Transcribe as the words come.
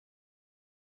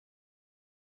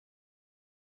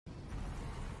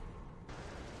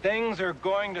Things are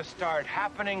going to start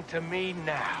happening to me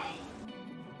now.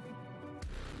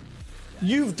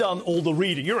 You've done all the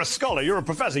reading. You're a scholar. You're a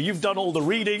professor. You've done all the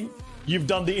reading. You've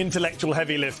done the intellectual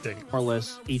heavy lifting. More or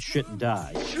less, eat shit and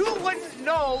die. You wouldn't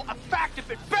know a fact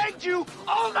if it begged you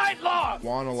all night long.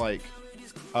 Want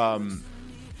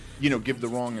to give the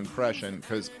wrong impression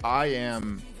because I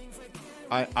am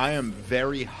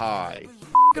very high.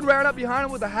 Ran up behind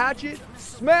him with a hatchet.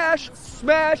 Smash,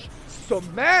 smash,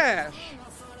 smash.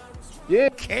 Yeah.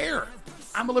 Care.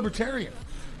 I'm a libertarian.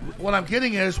 What I'm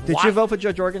getting is, did you vote for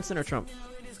Joe Jorgensen or Trump?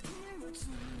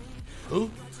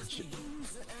 Who?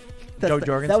 Joe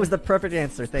Jorgensen. That was the perfect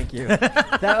answer. Thank you.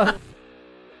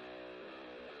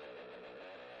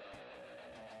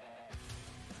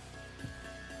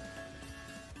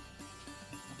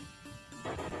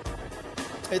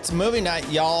 It's movie night,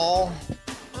 y'all.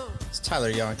 It's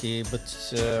Tyler Yonke,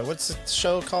 but what's the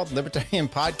show called? Libertarian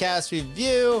Podcast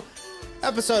Review,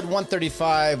 episode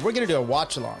 135. We're going to do a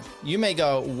watch-along. You may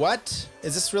go, what?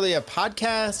 Is this really a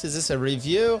podcast? Is this a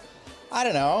review? I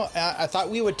don't know. I thought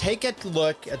we would take a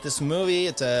look at this movie.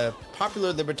 It's a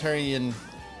popular libertarian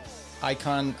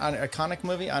iconic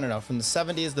movie. I don't know. From the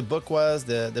 70s, the book was.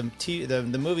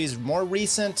 The movie's more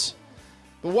recent.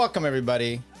 But welcome,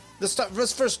 everybody. Let's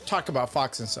first talk about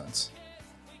Fox & Sons.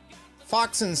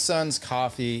 Fox & Sons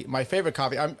coffee, my favorite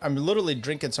coffee. I'm literally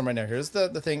drinking some right now. Here's the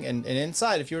thing. And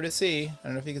inside, if you were to see, I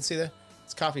don't know if you can see that,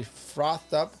 it's coffee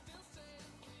frothed up.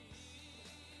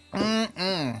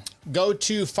 Go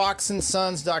to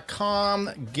foxandsons.com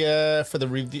for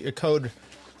the code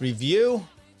review,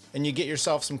 and you get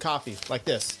yourself some coffee like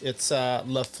this. It's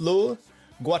La Fleur,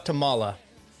 Guatemala.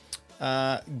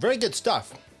 Very good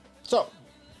stuff. So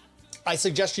I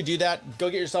suggest you do that. Go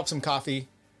get yourself some coffee,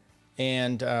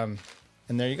 and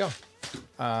there you go.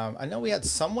 I know we had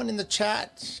someone in the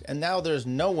chat, and now there's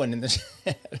no one in the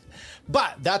chat.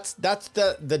 But that's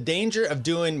the danger of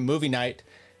doing movie night.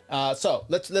 So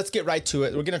let's get right to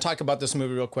it. We're going to talk about this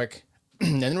movie real quick,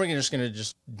 and then we're just going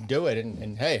to do it.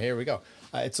 And hey, here we go.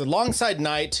 It's Alongside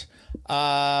Night.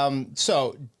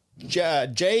 So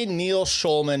J. Neil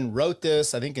Schulman wrote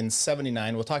this, I think, in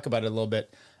 '79. We'll talk about it a little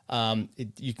bit.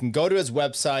 You can go to his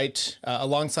website,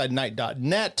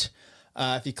 alongsidenight.net.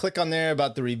 If you click on there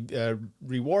about the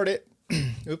reward it,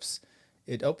 oops,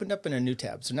 it opened up in a new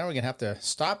tab. So now we're going to have to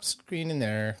stop screening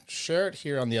there, share it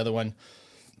here on the other one,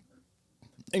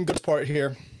 and go to part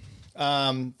here.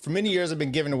 For many years, I've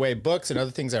been giving away books and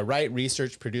other things I write,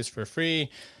 research, produce for free,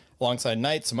 Alongside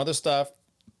Night, some other stuff.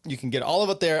 You can get all of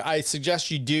it there. I suggest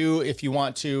you do if you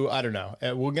want to. I don't know.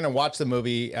 We're going to watch the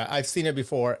movie. I've seen it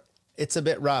before. It's a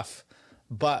bit rough,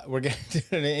 but we're going to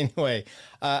do it anyway.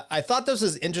 I thought this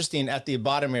was interesting. At the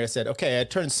bottom here, it said, okay, I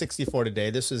turned 64 today.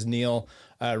 This was Neil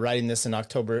writing this in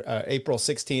April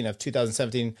 16 of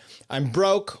 2017. I'm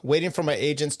broke, waiting for my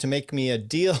agents to make me a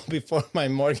deal before my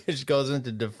mortgage goes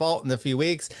into default in a few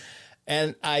weeks.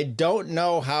 And I don't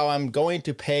know how I'm going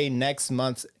to pay next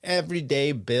month's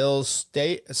everyday bills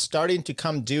starting to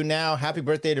come due now. Happy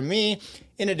birthday to me.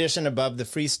 In addition, above the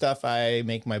free stuff, I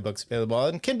make my books available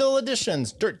in Kindle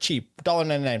editions, dirt cheap,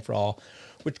 $1.99 for all,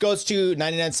 which goes to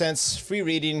 99 cents, free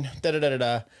reading,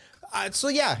 da-da-da-da-da. So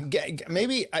yeah,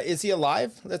 maybe, is he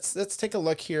alive? Let's take a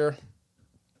look here.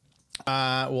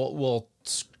 We'll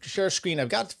share screen. I've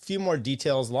got a few more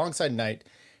details. Alongside Night.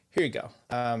 Here you go.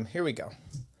 Here we go.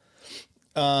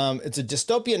 It's a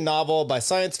dystopian novel by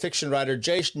science fiction writer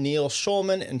J. Neil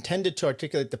Schulman, intended to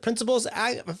articulate the principles of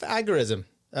agorism.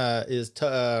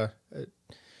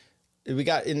 We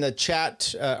got in the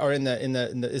chat or in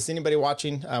the is anybody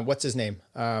watching? What's his name?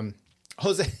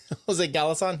 Jose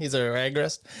Galison. He's an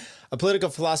agorist. A political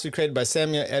philosophy created by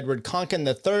Samuel Edward Konkin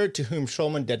III, to whom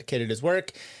Schulman dedicated his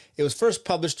work. It was first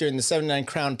published during the 79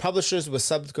 Crown Publishers, with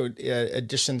subsequent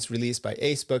editions released by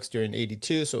Ace Books during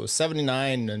 82. So it was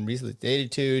 79 and recently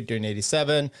 82 during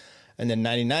 87 and then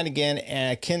 99 again.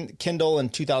 And Kindle in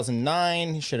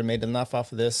 2009. He should have made enough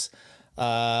off of this.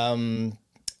 Novel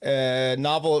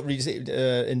received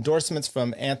endorsements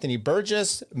from Anthony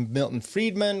Burgess. Milton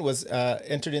Friedman was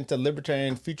entered into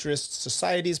Libertarian Futurist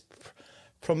Society's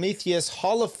Prometheus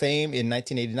Hall of Fame in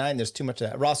 1989. There's too much of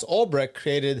that. Ross Ulbricht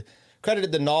credited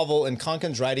the novel and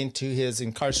Konkin's writing to his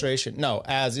incarceration. No,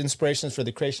 as inspirations for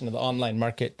the creation of the online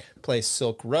marketplace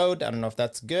Silk Road. I don't know if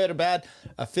that's good or bad.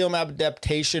 A film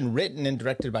adaptation written and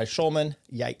directed by Schulman.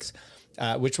 Yikes.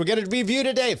 Which we're going to review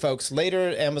today, folks.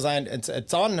 Later, Amazon.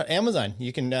 It's on Amazon.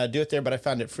 You can do it there, but I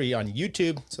found it free on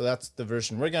YouTube. So that's the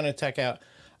version we're going to check out.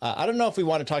 I don't know if we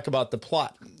want to talk about the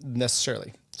plot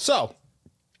necessarily. So,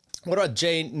 what about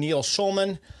J. Neil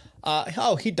Schulman?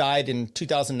 He died in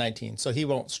 2019, so he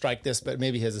won't strike this, but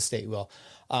maybe his estate will.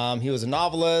 He was a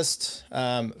novelist,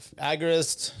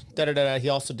 agorist, da-da-da-da. He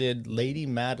also did Lady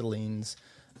Madeline's.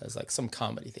 There's like some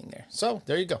comedy thing there. So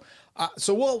there you go.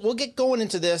 So we'll get going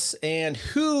into this, and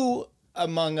who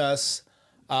among us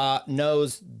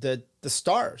knows the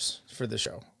stars for the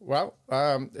show? Well,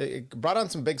 it brought on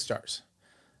some big stars.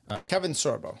 Kevin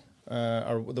Sorbo,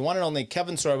 or the one and only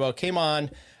Kevin Sorbo, came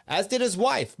on, as did his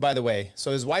wife, by the way.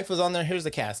 So his wife was on there. Here's the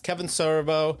cast: Kevin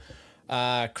Sorbo,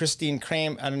 Christine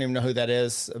Crane. I don't even know who that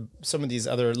is. Some of these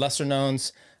other lesser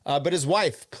knowns, but his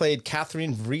wife played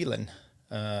Catherine Vreeland.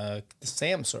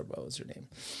 Sam Sorbo is her name.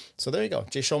 So there you go.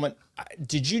 Jay Schulman.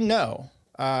 Did you know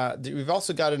that we've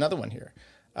also got another one here?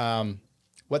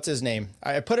 What's his name?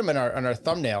 I put him in our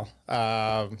thumbnail.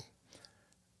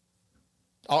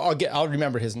 I'll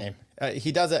remember his name.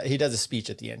 He does a speech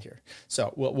at the end here.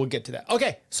 So we'll get to that.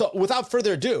 Okay. So without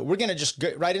further ado, we're gonna just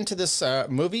get right into this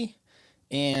movie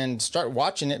and start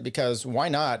watching it, because why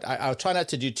not? I'll try not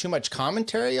to do too much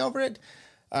commentary over it.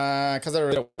 Because I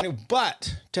really don't want to,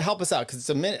 but to help us out, because it's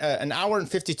an hour and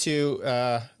 52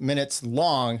 minutes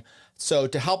long. So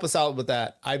to help us out with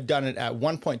that, I've done it at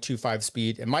 1.25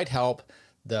 speed. It might help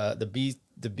the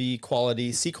B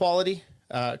quality, C quality,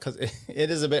 because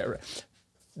it is a bit.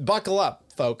 Buckle up,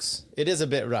 folks. It is a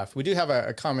bit rough. We do have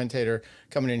a commentator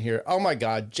coming in here. Oh my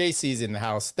God, JC's in the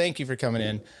house. Thank you for coming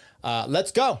in.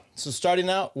 Let's go. So starting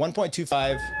out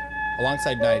 1.25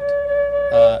 alongside Knight.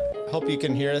 Hope you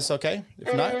can hear us okay.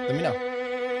 If not, let me know.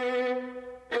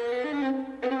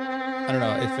 I don't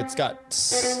know if it's got...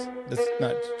 Let's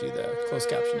not do the closed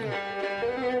captioning.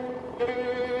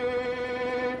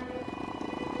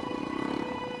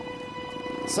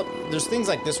 So there's things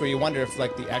like this where you wonder if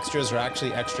like the extras are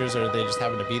actually extras, or they just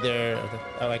happen to be there.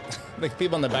 Or like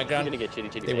people in the background,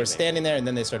 they were standing there and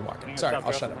then they started walking. Sorry,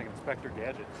 I'll shut up. Like Inspector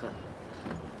Gadget.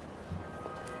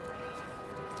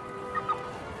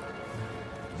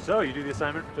 So, you do the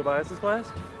assignment for Tobias's class?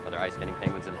 Are there ice skating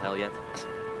penguins in hell yet?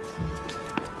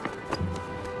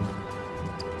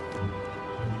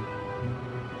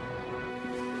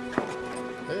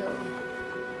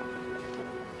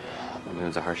 The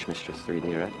Moon's a Harsh Mistress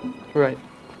 3D, right? Right.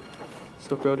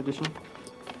 Silk Road edition.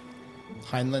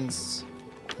 Heinlein's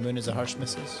Moon is a Harsh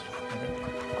Mistress.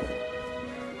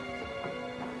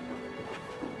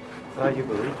 Okay. You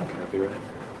believe in copyright?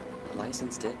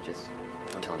 Licensed it, just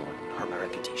don't tell anyone. Hurt my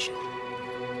reputation.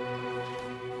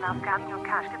 Now scanning your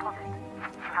cash deposit. You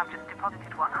have just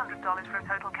deposited $100 for a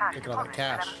total cash Look at all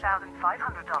deposit that of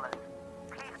 $11,500.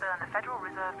 Please burn the Federal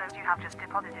Reserve note you have just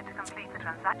deposited to complete the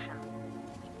transaction.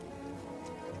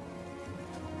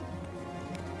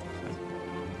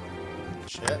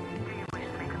 Shit. Do you wish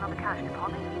to make another cash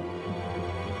deposit?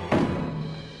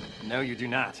 No, you do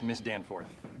not, Miss Danforth.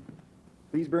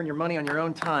 Please burn your money on your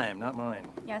own time, not mine.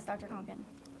 Yes, Dr. Conkin.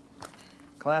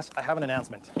 Class, I have an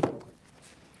announcement.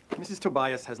 Mrs.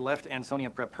 Tobias has left Ansonia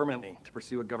Prep permanently to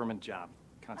pursue a government job.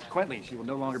 Consequently, she will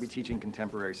no longer be teaching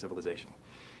contemporary civilization.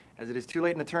 As it is too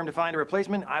late in the term to find a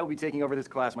replacement, I will be taking over this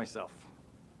class myself.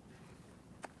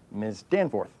 Ms.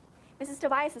 Danforth. Mrs.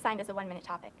 Tobias assigned us a 1-minute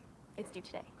topic. It's due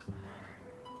today.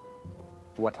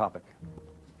 What topic?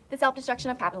 The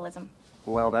self-destruction of capitalism.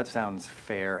 Well, that sounds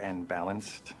fair and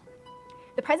balanced.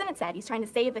 The president said he's trying to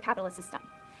save the capitalist system.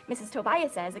 Mrs.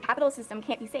 Tobias says the capitalist system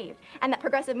can't be saved, and that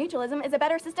progressive mutualism is a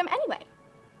better system anyway.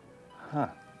 Huh.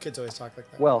 Kids always talk like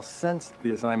that. Well, since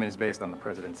the assignment is based on the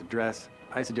president's address,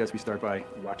 I suggest we start by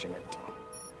watching it.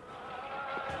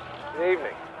 Good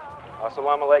evening.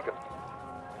 Assalamu alaikum.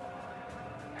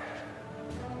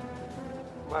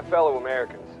 My fellow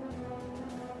Americans,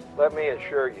 let me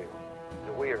assure you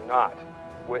that we are not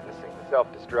witnessing the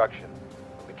self-destruction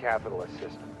of the capitalist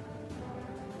system.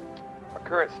 Our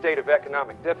current state of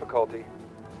economic difficulty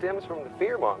stems from the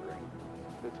fear-mongering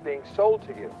that's being sold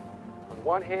to you, on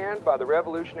one hand by the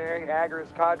revolutionary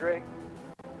agorist cadre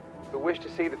who wish to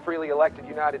see the freely elected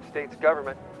United States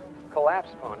government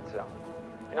collapse upon itself,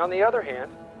 and on the other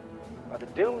hand by the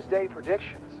doomsday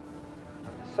predictions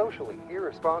of the socially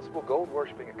irresponsible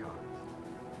gold-worshipping economists.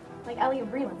 Like Elliot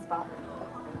Breland's father.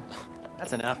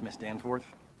 That's enough, Miss Danforth.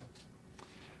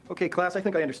 Okay, class, I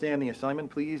think I understand the assignment.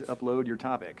 Please upload your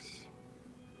topics.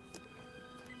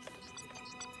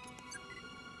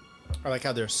 I like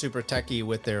how they're super techie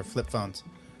with their flip phones.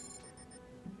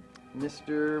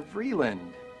 Mr. Vreeland,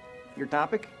 your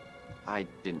topic? I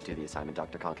didn't do the assignment,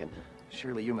 Dr. Conkin.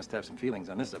 Surely you must have some feelings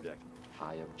on this subject.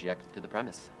 I object to the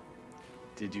premise.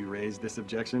 Did you raise this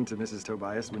objection to Mrs.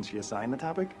 Tobias when she assigned the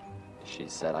topic? She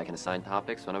said I can assign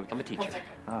topics when I become a teacher.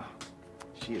 Oh,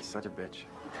 she is such a bitch.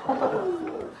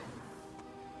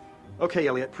 Okay,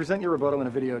 Elliot, present your rebuttal in a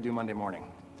video due Monday morning.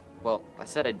 Well, I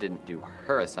said I didn't do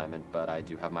her assignment, but I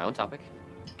do have my own topic.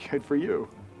 Good for you.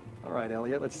 All right,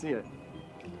 Elliot, let's see it.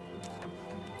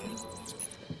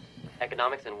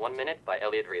 Economics in 1 Minute by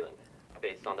Elliot Vreeland,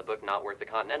 based on the book Not Worth the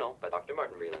Continental by Dr.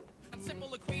 Martin Vreeland.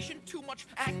 Simple equation, too much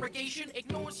aggregation,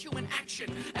 ignores human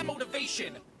action and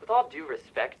motivation. With all due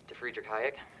respect to Friedrich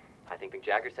Hayek, I think Mick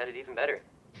Jagger said it even better.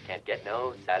 Can't get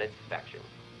no satisfaction.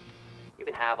 You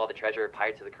can have all the treasure of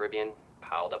Pirates of the Caribbean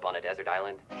piled up on a desert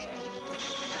island.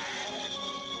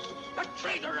 The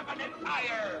traitor of an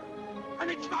empire! And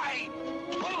it's mine!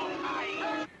 All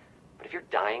mine! But if you're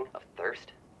dying of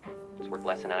thirst, it's worth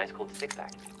less than an ice-cold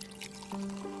six-pack.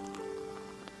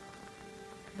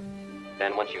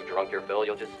 Then once you've drunk your fill,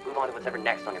 you'll just move on to whatever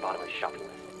next on your bottomless shopping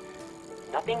list.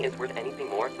 Nothing is worth anything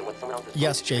more than what someone else is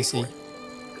Yes, JC.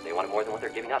 Because they want it more than what they're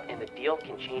giving up, and the deal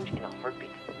can change in a heartbeat.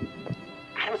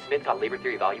 Adam Smith got labor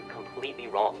theory value completely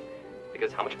wrong,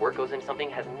 because how much work goes into something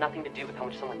has nothing to do with how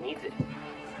much someone needs it.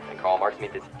 And Karl Marx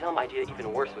made this dumb idea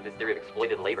even worse with his theory of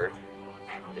exploited labor.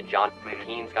 Then John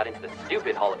Keynes got into the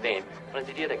stupid Hall of Fame on his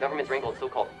idea that governments wrangle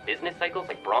so-called business cycles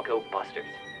like Bronco busters.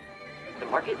 The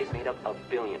market is made up of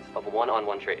billions of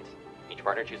one-on-one trades, each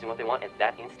partner choosing what they want at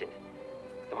that instant.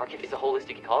 The market is a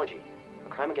holistic ecology. A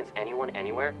crime against anyone,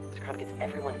 anywhere, is a crime against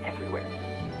everyone, everywhere.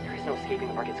 There is no escaping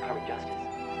the market's karmic justice.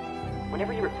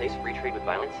 Whenever you replace free trade with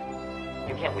violence,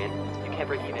 you can't win, you can't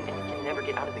break even, and you can never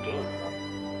get out of the game.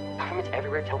 Governments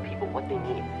everywhere tell people what they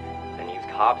need, then use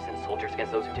cops and soldiers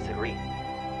against those who disagree.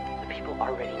 The people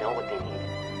already know what they need.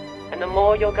 And the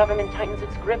more your government tightens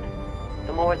its grip,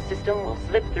 the more its system will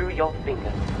slip through your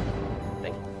fingers.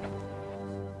 Thank you.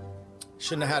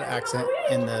 Shouldn't have had an accent,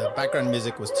 and the background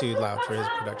music was too loud for his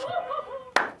production.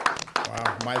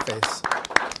 Wow, my face.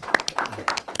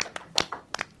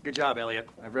 Good job, Elliot.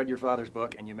 I've read your father's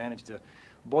book, and you managed to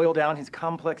boil down his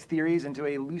complex theories into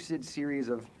a lucid series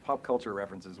of pop culture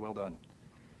references. Well done.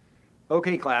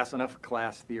 Okay, class, enough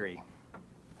class theory.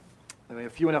 We have a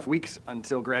few enough weeks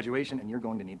until graduation, and you're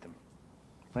going to need them.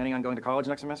 Planning on going to college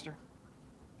next semester?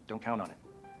 Don't count on it.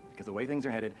 Because the way things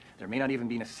are headed, there may not even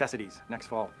be necessities next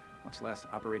fall, much less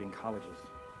operating colleges.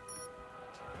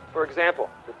 For example,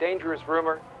 the dangerous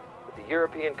rumor that the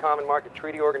European Common Market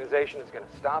Treaty Organization is going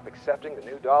to stop accepting the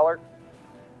new dollar,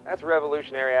 that's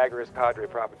revolutionary agorist cadre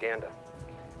propaganda.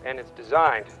 And it's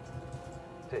designed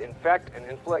to infect and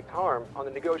inflict harm on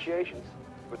the negotiations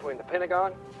between the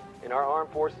Pentagon and our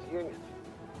armed forces unions.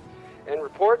 And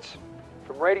reports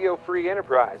from Radio Free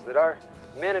Enterprise that our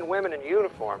men and women in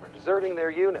uniform are deserting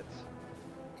their units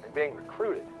and being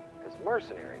recruited as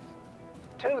mercenaries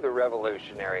to the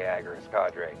revolutionary agorist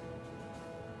cadre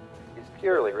is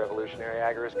purely revolutionary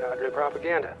agorist cadre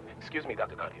propaganda. Excuse me,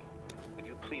 Dr. Guardian. Would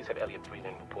you please have Elliot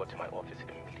Vreeland report to my office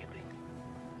immediately?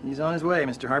 He's on his way,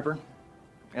 Mr. Harper.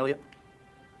 Elliot.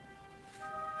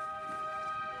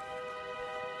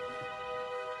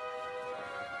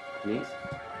 Niece?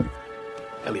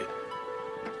 Elliot.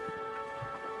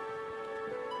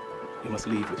 You must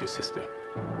leave with your sister.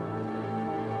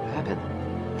 What happened?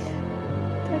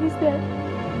 Daddy's dead.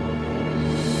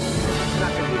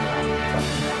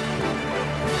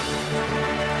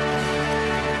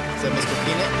 Is that Mr.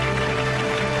 Peanut?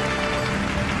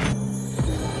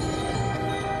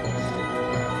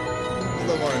 A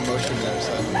little more emotion there,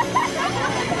 son.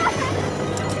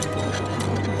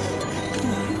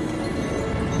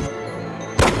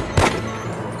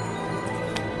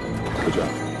 Good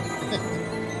job.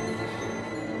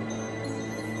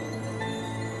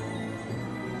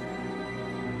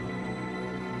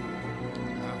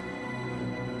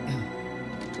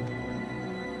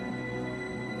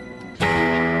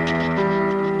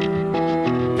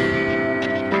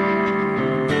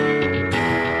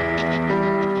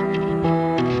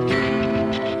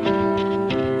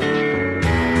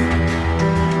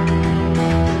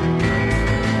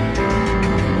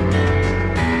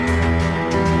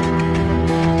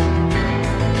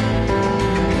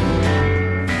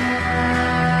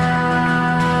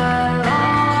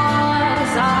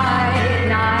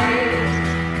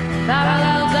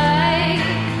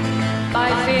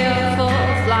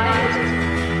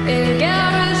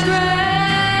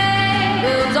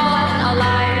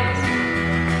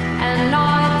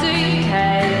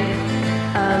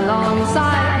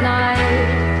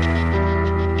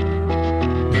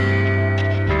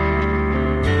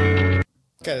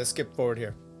 Okay, let's skip forward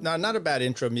here. No, not a bad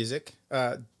intro music.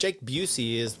 Jake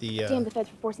Busey is the Damn the feds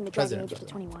for forcing the driving president. age up to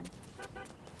 21.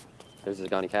 There's a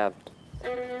Zagani cab.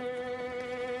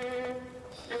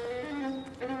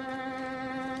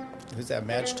 Who's that,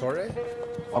 Madge Torre?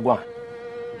 Wagwan.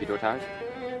 You door tires?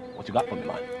 What you got for me,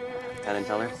 man? Penn and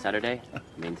Teller, Saturday,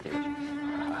 main stage.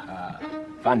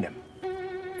 Find them.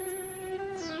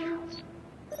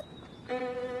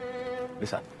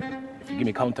 Listen, if you give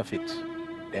me counterfeits,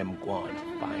 them go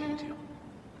and find you.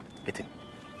 Get in.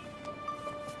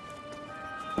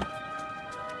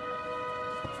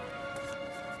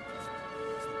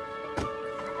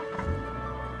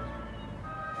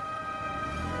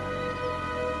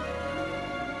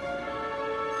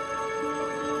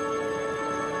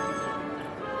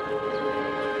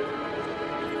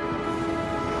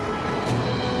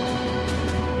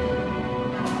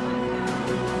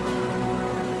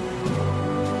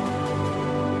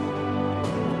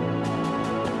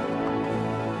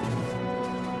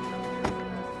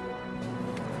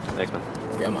 Thanks, man.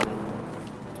 Yeah, man.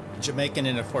 Jamaican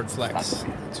in a Ford Flex.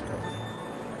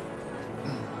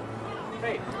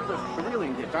 Hey, look, the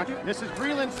Breland did, don't you? Mrs.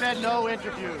 Breland said no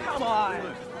interview. Come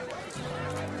on.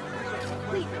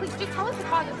 Please, just tell us the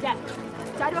cause of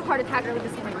death. Died of a heart attack early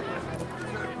this morning.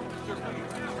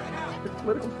 It's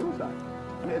political suicide.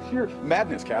 I mean, it's sheer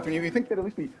madness, Catherine. You think they'd at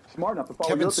least be smart enough to follow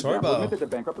Kevin your example, Sorbo. admit that they're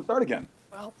bankrupt and start again.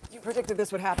 Well, you predicted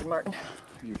this would happen, Martin.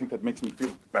 You think that makes me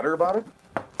feel better about it?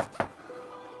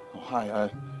 Oh, hi.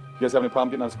 You guys have any problem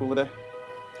getting out of school today?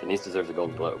 Denise deserves a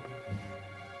Golden Globe.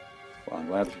 Well, I'm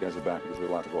glad that you guys are back because we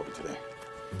have a lot to go over today.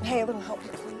 Hey, a little help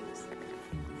here, please.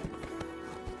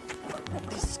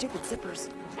 These stupid zippers.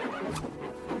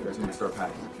 You guys need to start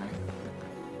packing, okay?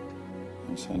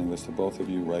 I'm sending this to both of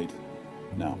you right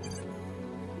now.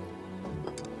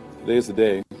 Today is the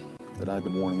day that I've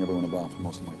been warning everyone about for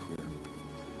most of my career.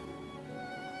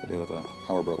 The day that the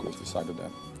power brokers decided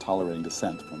that tolerating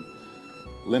dissent from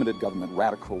limited government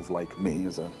radicals like me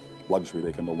is a luxury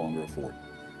they can no longer afford.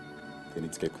 They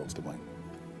need scapegoats to blame.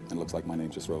 And it looks like my name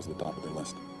just rose to the top of their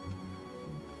list.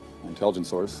 My intelligence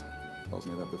source tells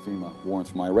me that the FEMA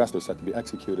warrants for my arrest are set to be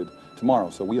executed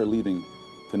tomorrow, so we are leaving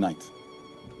tonight.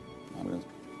 I'm going to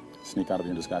sneak out of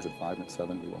here in disguise at 5, and at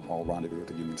 7 we will all rendezvous at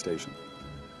the Union Station.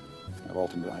 I have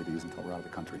alternate IDs until we're out of the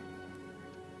country.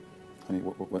 Honey,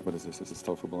 what is this? Is this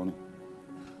tofu bologna?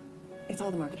 It's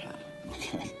all the market had.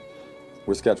 Okay.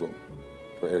 We're scheduled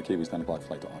for Air Kiwi's 10 o'clock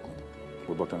flight to Auckland.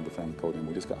 We're booked under the family code and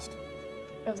we discussed.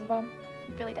 Rosenbaum,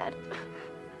 really dead.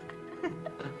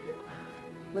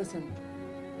 Listen,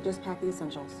 just pack the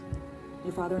essentials.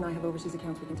 Your father and I have overseas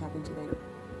accounts we can tap into later.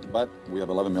 But we have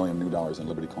 11 million new dollars in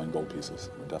Liberty Coin gold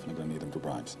pieces. We're definitely going to need them for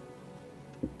bribes.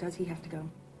 Does he have to go?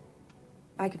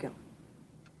 I could go.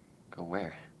 Go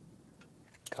where?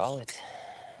 Call it.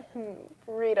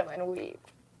 Read 'em and weep.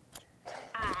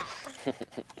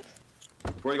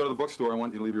 Before you go to the bookstore, I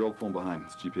want you to leave your old phone behind.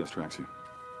 This GPS tracks you.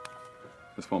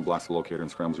 This phone blocks the locator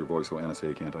and scrambles your voice so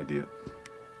NSA can't ID it.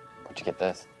 Where'd you get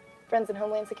this? Friends in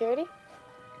Homeland Security?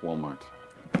 Walmart.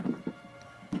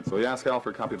 So you ask Al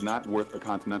for a copy of Not Worth a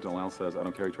Continental. Al says, I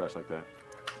don't carry trash like that.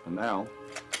 And Al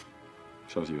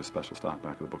shows you a special stock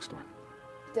back at the bookstore.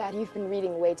 Dad, you've been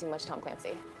reading way too much Tom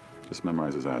Clancy. Just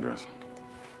memorize his address.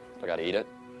 I gotta eat it?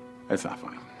 It's not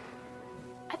funny.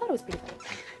 I thought it was pretty funny.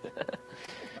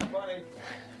 Funny.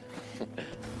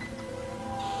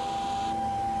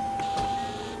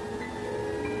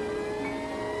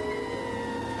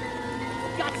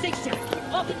 God's sake, Jack,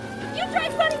 keep up! You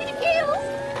drive running in heels!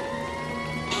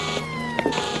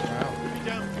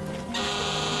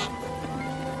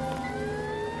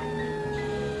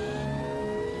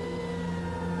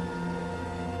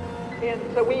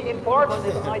 And so we embarked on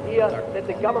this idea that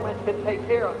the government can take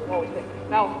care of all these things.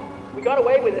 Now, we got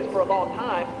away with this for a long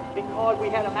time because we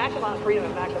had a max amount of freedom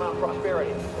and max amount of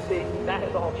prosperity. But see, that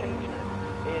has all changed now.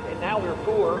 And now we're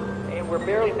poor, and we're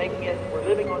barely making it. We're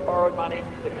living on borrowed money.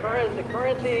 The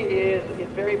currency is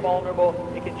very vulnerable.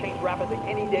 It can change rapidly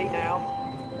any day now.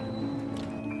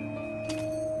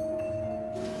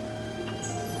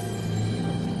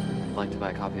 I'd like to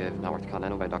buy a copy of Not Worth a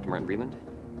Continental by Dr. Martin Breland.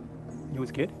 You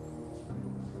was kid?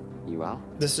 You, Al?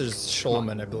 This is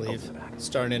Shulman, I believe,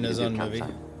 starring in his own movie.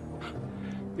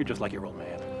 You're just like your old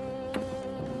man.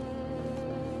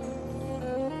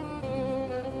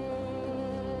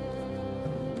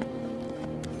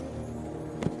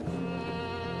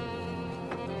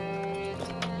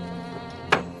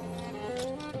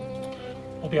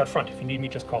 I'll be out front. If you need me,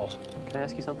 just call. Can I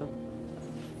ask you something?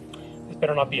 This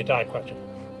better not be a die question.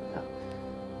 No.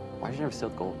 Why did you never steal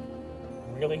gold?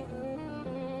 Really?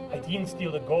 I didn't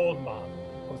steal the gold, Mom,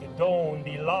 because it don't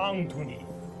belong to me.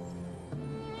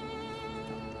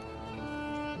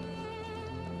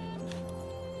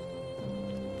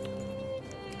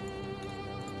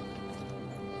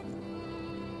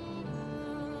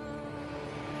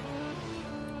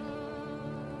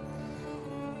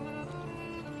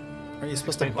 Are you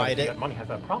supposed to bite it? Money has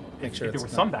that problem. Make sure if there it's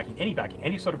was some backing,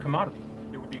 any sort of commodity,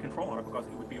 there would be a control on it because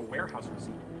it would be a warehouse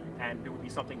receipt, and there would be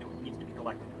something that needs to be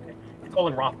collected. Okay? It's all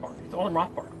in Rothbard. It's all in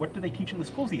Rothbard. What do they teach in the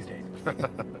schools these days?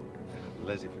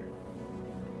 Laissez-faire.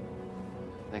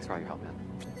 Thanks for all your help, man.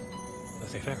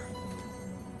 Laissez-faire.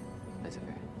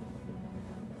 Laissez-faire.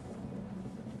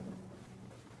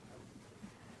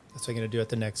 That's what I'm going to do at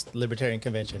the next Libertarian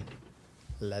Convention.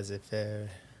 Laissez-faire.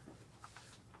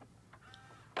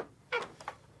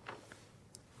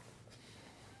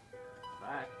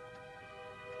 Bye.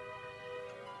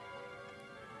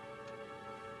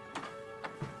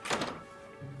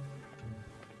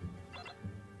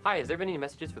 Hi, has there been any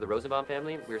messages for the Rosenbaum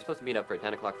family? We were supposed to meet up for a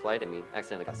 10 o'clock flight, and we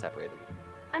accidentally got separated.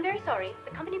 I'm very sorry.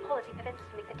 The company policy prevents us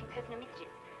from accepting personal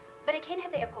messages. But I can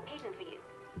have the air Caucasian for you.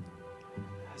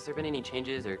 Has there been any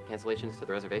changes or cancellations to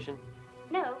the reservation?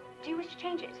 No. Do you wish to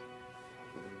change it?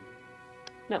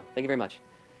 No, thank you very much.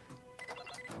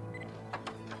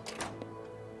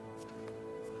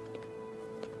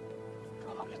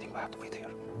 How long do you think we have to wait here?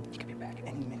 He could be back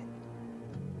any minute.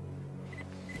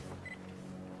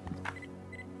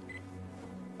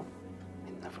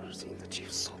 I've never seen the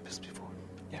chief so pissed before.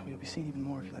 Yeah, we'll be seeing even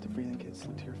more if you let the breathing kit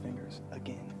slip to your fingers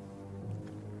again.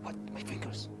 What? My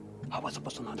fingers? How was I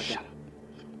supposed to know that? Shut up.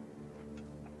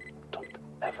 Don't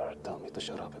ever tell me to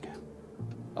shut up again.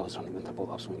 I was running mental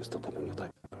pull-ups when you still tapping your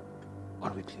type.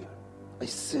 Are we clear? I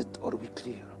said, are we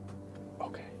clear?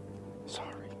 Okay.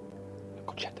 Sorry.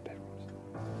 Go check the bedrooms.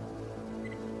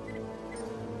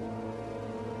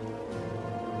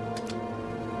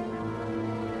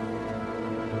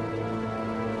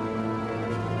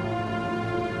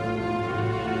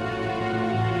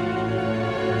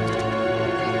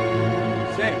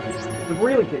 Say, the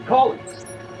breathing kit, call it.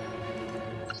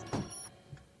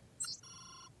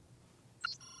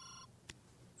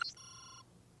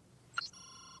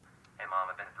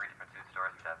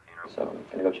 So I'm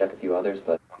gonna go check a few others,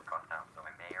 but one's crossed out, so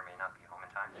I may or may not be home in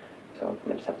time. So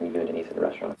I'm just having to go to Denise at the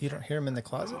restaurant. You don't hear him in the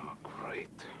closet? Oh, great.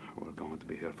 We're going to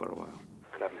be here for a while.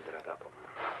 Grab me that apple.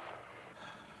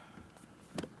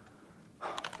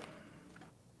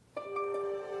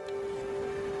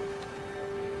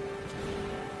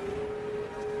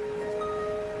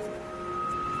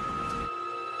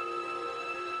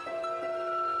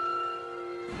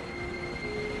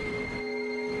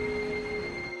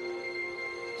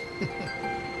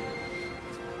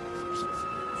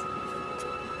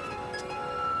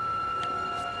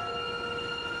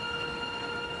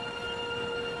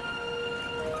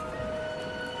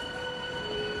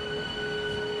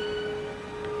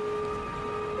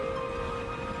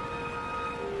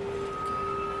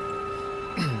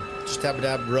 Just tap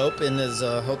dab rope in his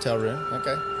hotel room.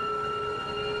 Okay.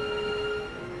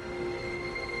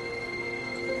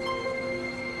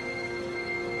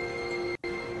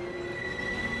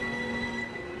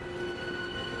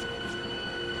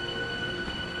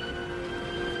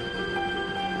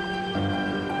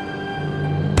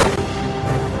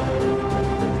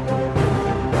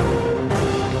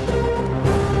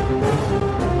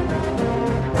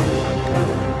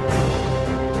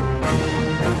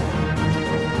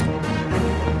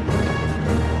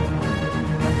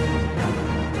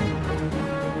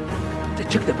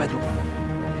 Check the bedroom.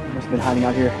 Must have been hiding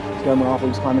out here. This guy went off, he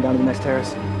was climbing down to the next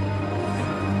terrace.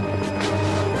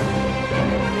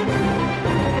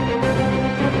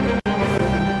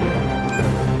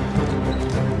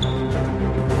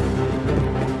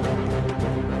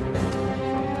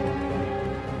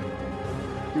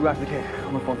 You after the kid.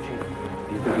 I'm gonna phone the chief.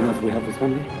 Do you think he knows we have this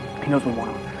family? He knows we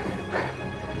want him.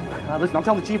 Listen, I'm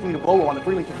telling the chief we need a bolo on the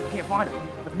freeway. We can't find him.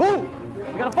 Let's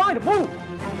move! We gotta find him. Move!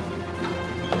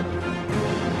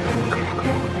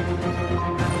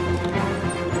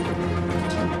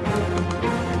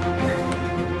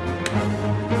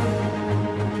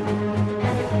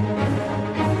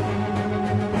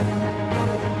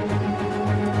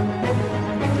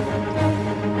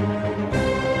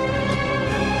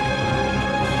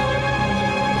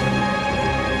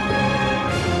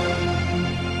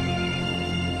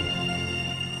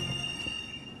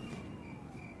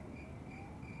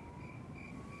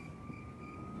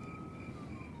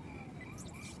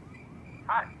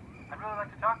 Hi, I'd really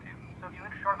like to talk to you, so if you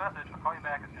leave a short message, I'll call you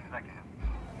back as soon as I can.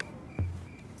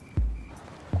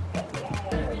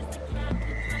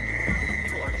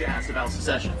 People are jazzed about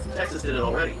secession. Texas did it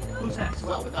already. Who's next?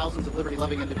 Well, with thousands of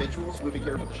liberty-loving individuals moving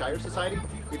here from the Shire Society,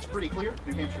 it's pretty clear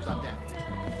New Hampshire's on deck.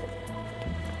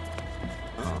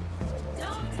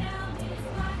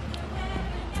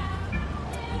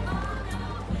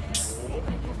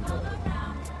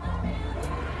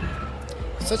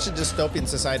 such a dystopian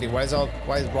society. Why is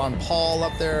Ron Paul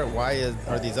up there?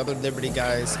 Are these other Liberty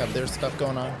guys have their stuff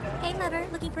going on? Hey, lover,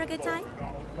 looking for a good time?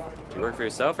 Do you work for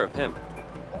yourself or a pimp?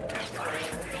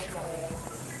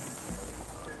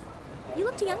 You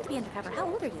look too young to be undercover. How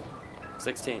old are you?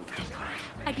 16.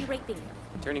 I'd be raping.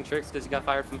 Turning tricks because you got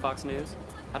fired from Fox News?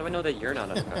 How do I know that you're not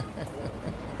undercover?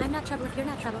 I'm not trouble if you're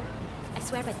not trouble. I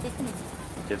swear by Tiffany.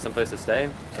 Do you have someplace to stay?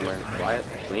 Somewhere quiet,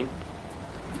 clean?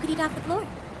 You could eat off the floor.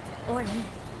 Or me.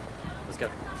 Let's go.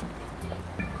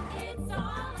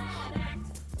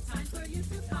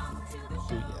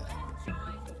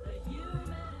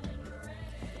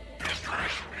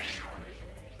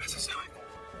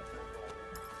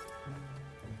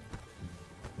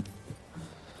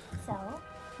 So,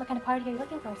 what kind of party are you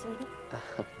looking for, sweetie?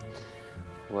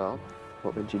 Well,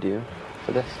 what would you do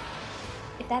for this?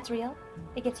 If that's real,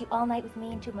 it gets you all night with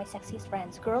me and two of my sexiest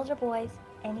friends. Girls or boys,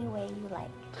 any way you like.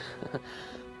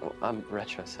 Well, I'm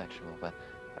retrosexual, but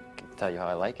I can tell you how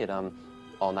I like it.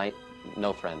 All night,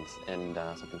 no friends, and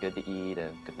something good to eat,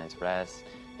 a good night's rest,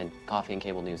 and coffee and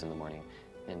cable news in the morning.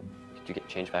 And could you get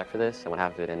change back for this? I want to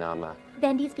have it in,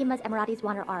 Bandis, Bimas, Emiratis,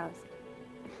 Wander, Aros.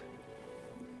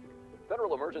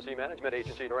 Federal Emergency Management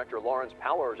Agency Director Lawrence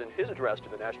Powers in his address to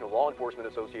the National Law Enforcement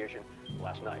Association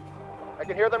last night. I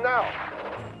can hear them now.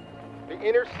 The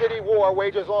inner city war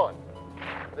wages on.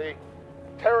 The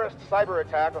terrorist cyber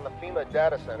attack on the FEMA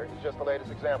data center is just the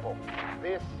latest example.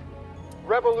 This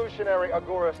revolutionary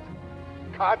agorist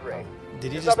cadre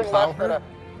Did he is just nothing plow less than her? an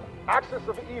axis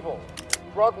of evil.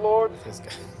 Drug lords,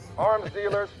 arms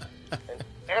dealers, and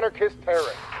anarchist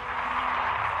terrorists.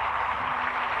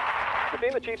 The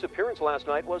FEMA chief's appearance last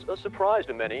night was a surprise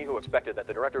to many who expected that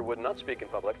the director would not speak in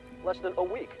public less than a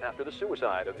week after the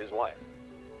suicide of his wife.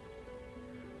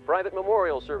 Private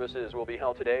memorial services will be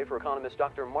held today for economist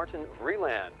Dr. Martin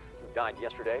Vreeland, who died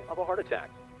yesterday of a heart attack.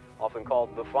 Often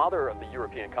called the father of the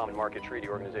European Common Market Treaty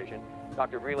Organization,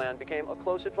 Dr. Vreeland became a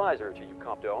close advisor to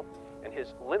UCOMTO, and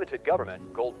his limited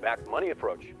government, gold-backed money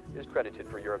approach is credited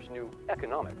for Europe's new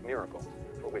economic miracle,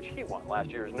 for which he won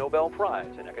last year's Nobel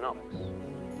Prize in economics.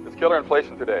 This killer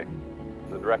inflation today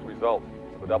is a direct result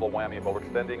of a double whammy of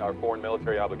overextending our foreign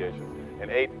military obligations in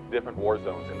 8 different war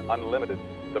zones and unlimited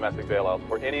domestic bailouts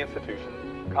for any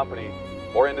institution, company,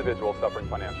 or individual suffering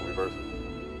financial reversals.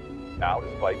 Now,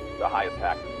 despite the highest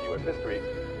taxes in U.S. history,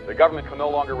 the government can no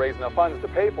longer raise enough funds to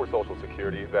pay for Social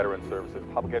Security, veteran services,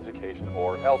 public education,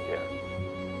 or health care.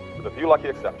 With a few lucky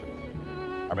exceptions,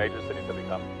 our major cities have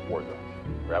become war zones,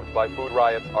 ravaged by food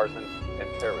riots, arson, and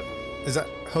terrorism. Is that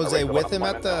Jose with him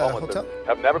at the hotel?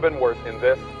 Have never been worse in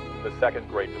this, the second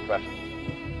Great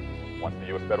Depression. Once the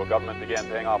U.S. federal government began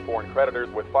paying off foreign creditors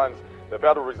with funds the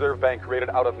Federal Reserve Bank created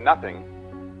out of nothing,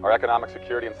 our economic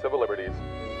security and civil liberties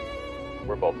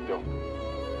were both doomed.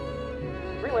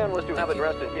 Vreeland was to have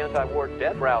addressed an anti-war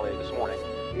death rally this morning.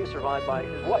 He is survived by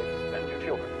his wife and 2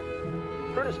 children.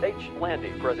 Curtis H.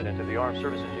 Landy, president of the Armed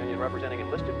Services Union representing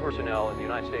enlisted personnel in the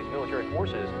United States military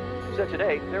forces, said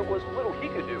today there was little he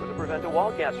could do to prevent a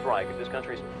wildcat strike of this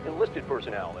country's enlisted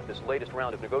personnel if this latest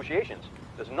round of negotiations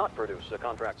does not produce a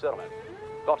contract settlement.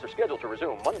 Talks are scheduled to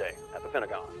resume Monday at the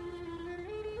Pentagon.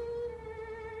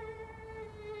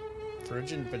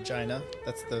 Virgin Vagina.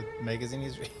 That's the magazine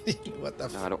he's reading. What the?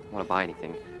 No, I don't want to buy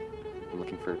anything. I'm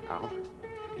looking for Al.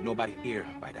 Nobody here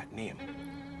by that name.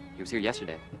 He was here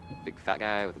yesterday. Big fat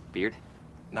guy with a beard.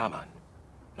 Nah, man.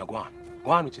 Now go on.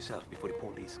 Go on with yourself before the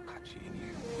police catch you in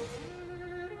here.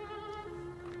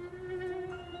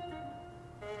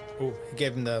 Oh, he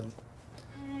gave him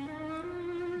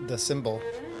the symbol.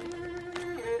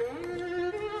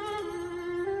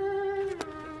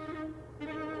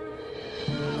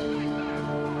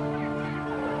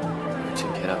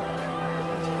 Check it out.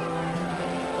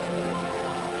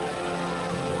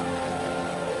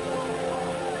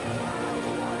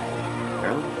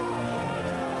 Marilyn?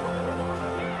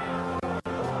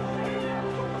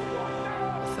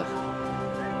 What's up?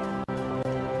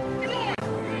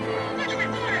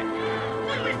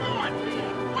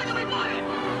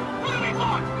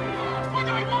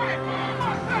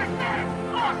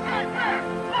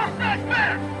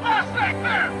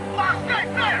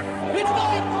 It's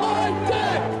not my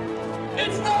debt!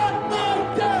 It's not my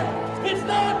debt! It's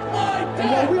not my debt! And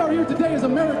while we are here today as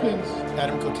Americans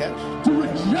Adam Kokesh to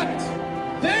reject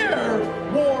their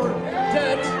war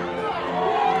debt,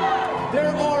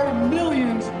 there are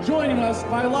millions joining us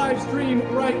by live stream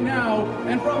right now.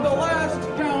 And from the last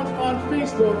count on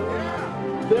Facebook,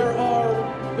 there are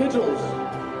vigils,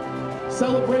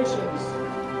 celebrations,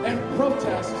 and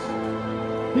protests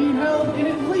being held in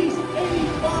at least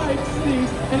 85 cities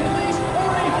and at least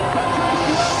 40 countries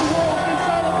throughout the world in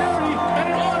solidarity and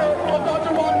in honor of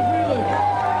Dr. Watchalong.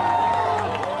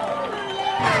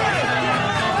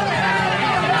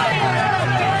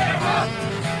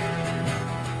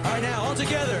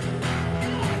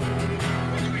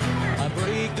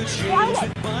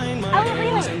 Elliot! Elliot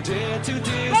Greenland! Hey,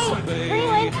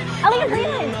 Greenland! Elliot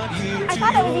Greenland! I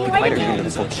thought I was being right Later, here.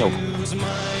 this will choke.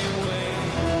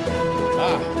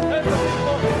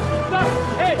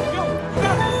 Hey, you!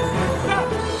 Stop!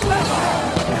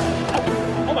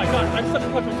 Oh my God, I'm such a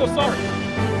clutch. I'm so sorry.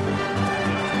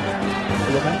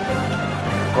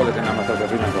 Call it nada más al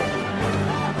vecino.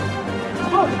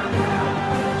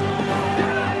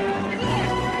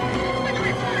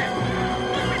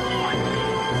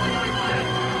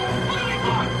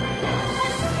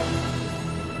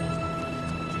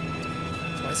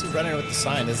 Why is he running with the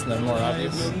sign? Isn't that more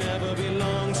obvious? You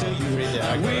read the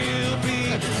act.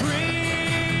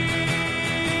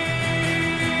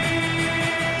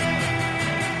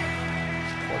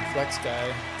 Poor flex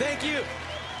guy. Thank you.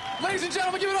 Ladies and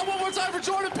gentlemen, give it up one more time for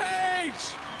Jordan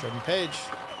Page. Jordan Page.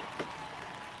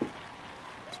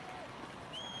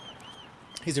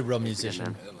 He's a real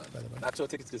musician, by the way. Not your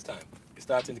tickets this time. You're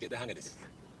starting to get the hang of this.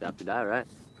 Up to die, right?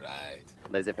 Right.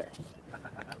 Laissez-faire.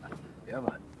 Yeah,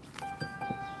 man.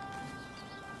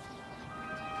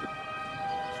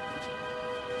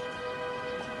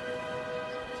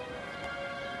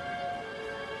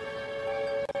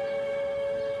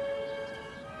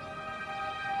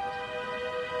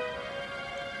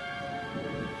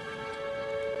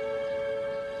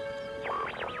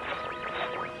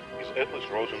 Atlas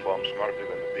Rosenbaum smarter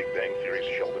than the Big Bang Theory's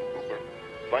Sheldon Cooper?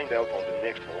 Find out on the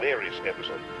next hilarious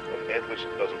episode of Atlas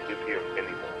Doesn't Live Here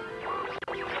Anymore.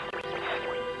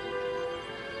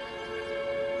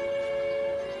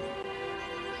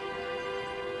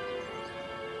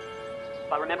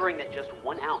 By remembering that just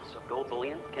 1 ounce of gold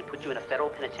bullion can put you in a federal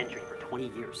penitentiary for 20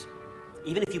 years.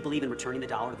 Even if you believe in returning the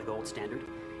dollar to the gold standard,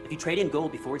 if you trade in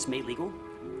gold before it's made legal,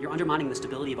 you're undermining the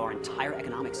stability of our entire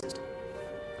economic system.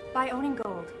 By owning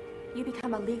gold, you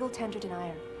become a legal tender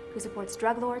denier who supports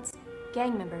drug lords,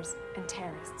 gang members, and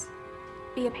terrorists.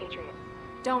 Be a patriot.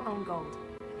 Don't own gold,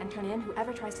 and turn in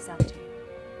whoever tries to sell it to you.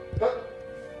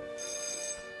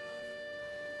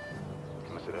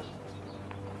 Can I see this?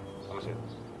 Let me see it.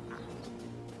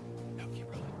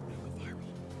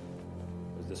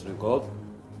 Is this real gold?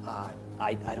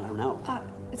 I don't know.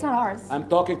 It's not ours. I'm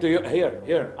talking to you.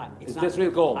 Here. Is this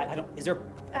real gold? I don't. Is there?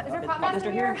 Is there a prop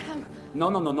master here?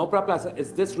 No prop plaza.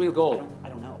 Is this real gold? I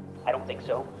don't know. I don't think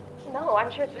so. No, I'm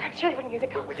sure they wouldn't use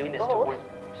it. We're doing this to warn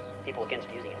people against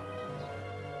using it.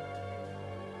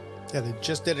 Yeah, they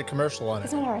just did a commercial on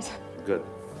It's it. not ours. Good.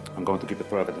 I'm going to keep it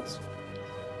for evidence.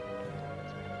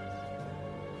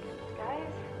 Guys?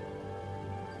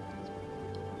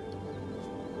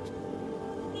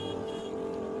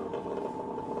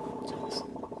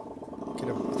 Could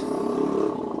have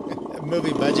a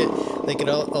movie budget. They could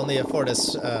only afford a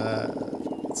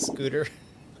scooter.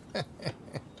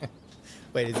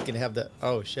 Wait, is he gonna have the?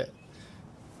 Oh shit!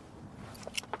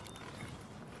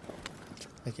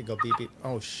 They could go beep beep.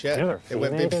 Oh shit! You ever It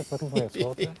went naked beep looking for a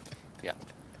school trip? Yeah.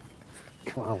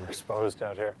 Come on, we're exposed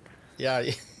out here.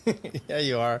 Yeah, yeah,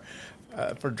 you are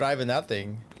for driving that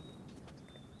thing.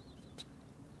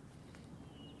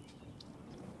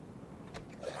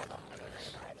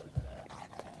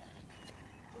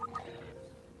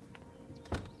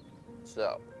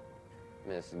 So,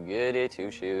 Miss Goody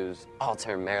Two Shoes,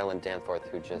 all-term Maryland Danforth,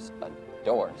 who just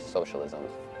adores socialism,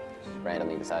 just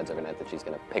randomly decides overnight that she's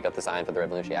going to pick up the sign for the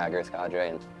Revolutionary Agorist cadre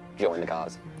and join the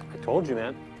cause. I told you,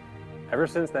 man. Ever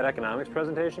since that economics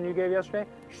presentation you gave yesterday,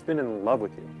 she's been in love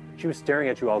with you. She was staring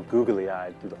at you all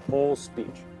googly-eyed through the whole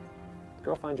speech. The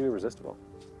girl finds you irresistible.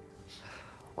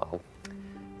 Well,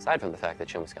 aside from the fact that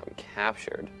she almost got me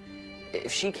captured,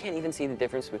 if she can't even see the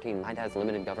difference between my dad's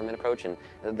limited government approach and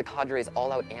the cadre's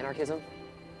all-out anarchism,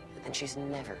 then she's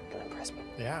never gonna impress me.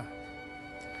 Yeah.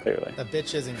 Clearly. The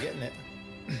bitch isn't getting it.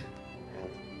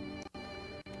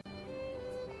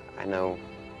 I know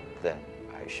that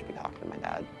I should be talking to my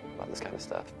dad about this kind of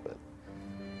stuff, but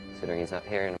considering he's not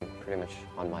here and I'm pretty much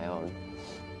on my own,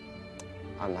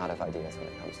 I'm out of ideas when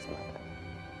it comes to my dad.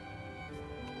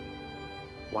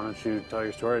 Why don't you tell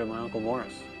your story to my Uncle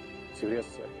Morris? See what he has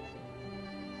to say.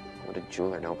 What did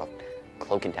Jeweler know about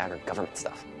cloak and dagger government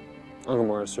stuff? Uncle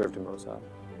Morris served him most up.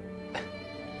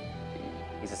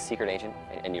 He's a secret agent,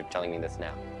 and you're telling me this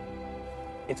now?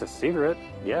 It's a secret,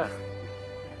 yeah.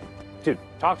 Dude,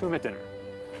 talk to him at dinner,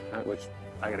 which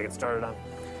I gotta get started on.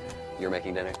 You're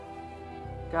making dinner?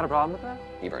 Got a problem with that?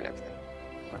 You burn everything.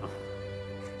 Well,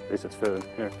 at least it's food.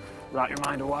 Here, rot your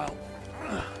mind a while.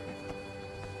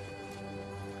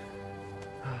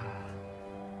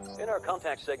 In our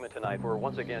contact segment tonight, we're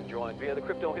once again joined via the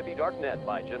crypto hippie darknet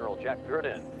by General Jack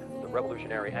Gurdon, the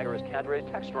Revolutionary Agorist Cadre's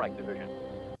Tech Strike Division.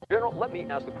 General, let me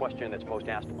ask the question that's most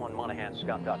asked on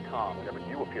MonahanScott.com whenever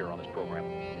you appear on this program.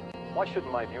 Why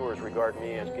shouldn't my viewers regard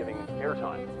me as giving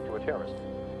airtime to a terrorist?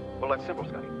 Well, that's simple,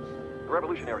 Scotty. The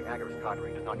revolutionary agarist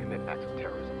cadre does not commit acts of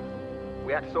terrorism.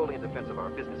 We act solely in defense of our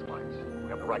business clients. We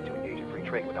have the right to engage in free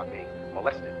trade without being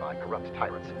molested by corrupt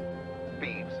tyrants,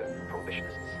 thieves, and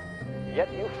prohibitionists.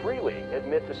 Yet you freely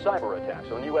admit to cyber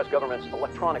attacks on U.S. government's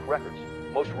electronic records,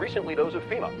 most recently those of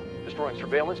FEMA, destroying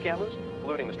surveillance cameras,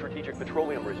 polluting the Strategic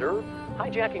Petroleum Reserve,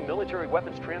 hijacking military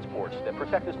weapons transports that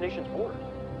protect this nation's borders,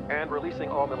 and releasing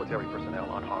all military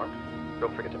personnel unharmed.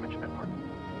 Don't forget to mention that part.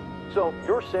 So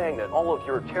you're saying that all of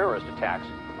your terrorist attacks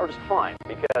are just fine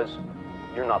because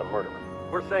you're not a murderer?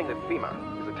 We're saying that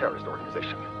FEMA is a terrorist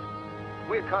organization.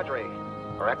 We at Cadre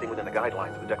are acting within the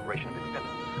guidelines of the Declaration of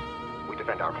Independence. We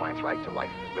defend our clients' right to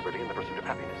life, liberty, and the pursuit of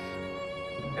happiness.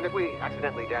 And if we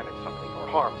accidentally damage something or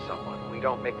harm someone, we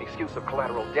don't make the excuse of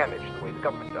collateral damage the way the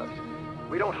government does.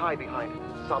 We don't hide behind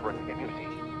sovereign immunity.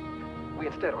 We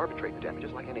instead arbitrate the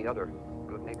damages like any other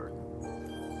good neighbor.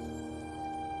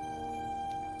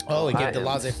 Oh, he gave the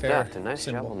laissez-faire A nice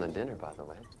symbol. job on the dinner, by the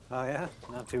way. Oh, yeah?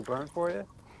 Not too burnt for you?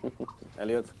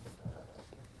 Elliot.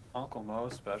 Uncle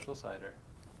Mo's special cider.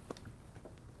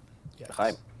 Yes.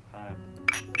 Hi. Hi.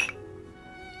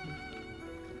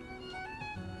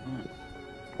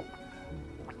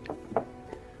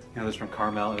 Yeah, this is from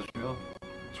Carmel, Israel.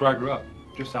 It's where I grew up,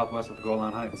 just southwest of the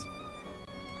Golan Heights.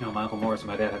 You know, my Uncle Morris and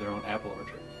my dad had their own apple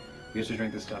orchard. We used to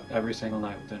drink this stuff every single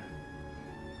night with dinner.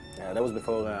 Yeah, that was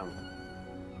before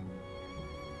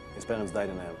his parents died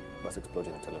in a bus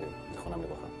explosion in Tel Aviv. Zichronam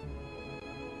livracha.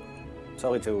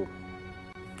 Sorry to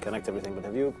connect everything, but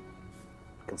have you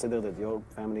considered that your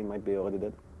family might be already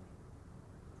dead?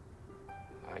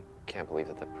 I can't believe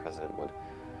that the president would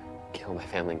kill my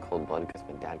family in cold blood because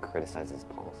my dad criticizes his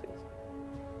policies.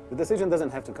 The decision doesn't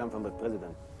have to come from the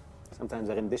president. Sometimes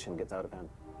a rendition gets out of hand.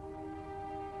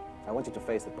 I want you to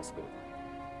face the possibility.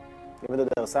 Even though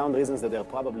there are sound reasons that they're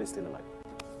probably still alive.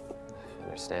 I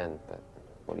understand, but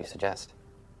what do you suggest?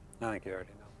 I think you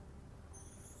already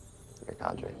know. Your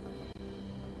cadre.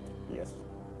 Yes.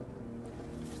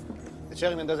 The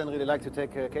chairman doesn't really like to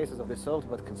take cases of this sort,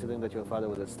 but considering that your father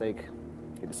was at stake,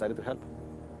 he decided to help.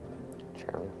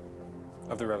 Chairman?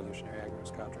 Of the Revolutionary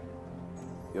Agorist cadre.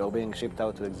 You're being shipped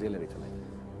out to auxiliary tonight.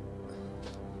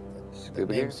 The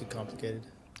name's too complicated.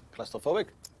 Claustrophobic?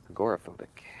 Agoraphobic.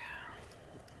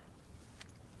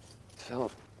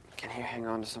 Phil, can you hang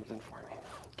on to something for me?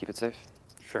 Keep it safe?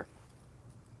 Sure.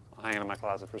 I'll hang it in my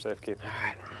closet for safekeeping. All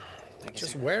right. Thank you,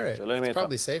 Just sir. wear it. It's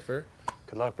probably safer.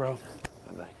 Good luck, bro.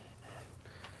 Bye-bye.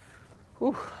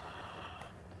 Whew.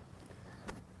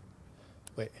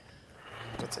 Wait.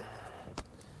 What's it?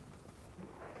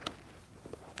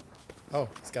 Oh,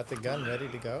 he's got the gun ready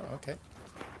to go. Okay.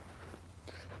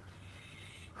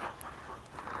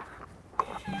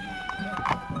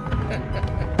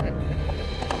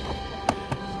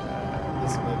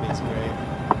 This movie's great.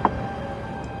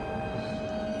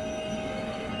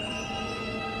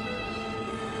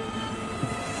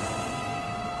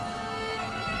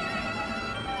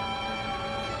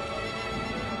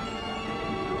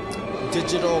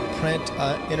 Digital print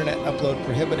internet upload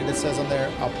prohibited, it says on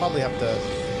there. I'll probably have to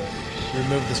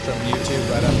remove this from YouTube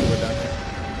right after we're done here.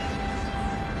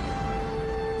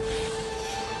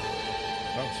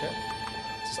 Oh shit.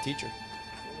 It's his teacher.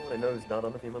 I know who's not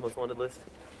on the FEMA most wanted list.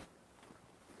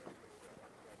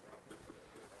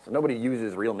 So nobody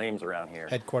uses real names around here.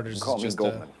 Headquarters You can call is me just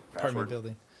Goldman. a apartment Password.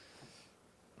 building.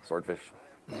 Swordfish.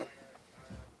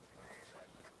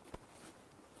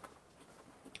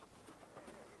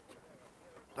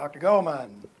 Dr.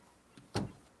 Goldman.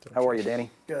 How are you,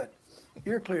 Danny? Good.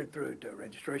 You're cleared through to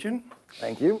registration.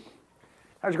 Thank you.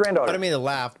 How's your granddaughter? I don't mean to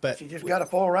laugh, but She just got a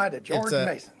full ride to George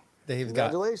Mason. They've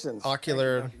got Congratulations.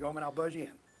 ocular Dr. Goldman, I'll buzz you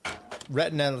in.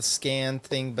 retina scan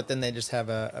thing, but then they just have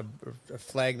a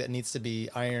flag that needs to be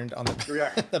ironed on Here we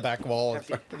are. the back wall in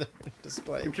front of the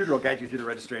display. Computer will guide you through the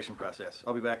registration process.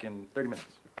 I'll be back in 30 minutes.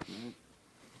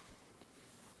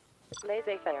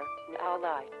 Laissez-faire, now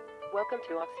live. Welcome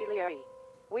to Auxiliary.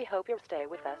 We hope your stay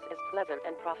with us is pleasant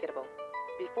and profitable.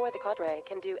 Before the cadre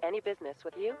can do any business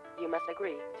with you, you must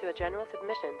agree to a general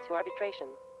submission to arbitration.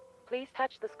 Please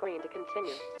touch the screen to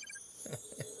continue.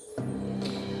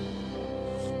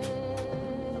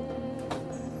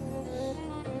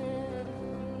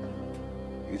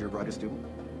 He's your brightest student?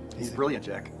 He's brilliant,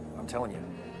 Jack. I'm telling you.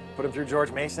 Put him through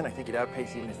George Mason, I think he'd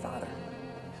outpace even his father.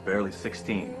 He's barely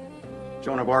 16.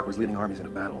 Joan of Arc was leading armies in a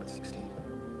battle at 16.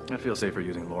 I feel safer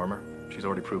using Lorimer. She's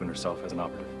already proven herself as an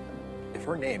operative. If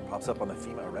her name pops up on the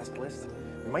FEMA arrest list,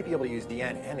 we might be able to use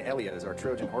Deanne and Elia as our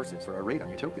Trojan horses for our raid on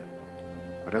Utopia.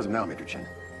 But as of now, Major Chin,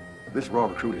 This raw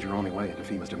recruit is your only way into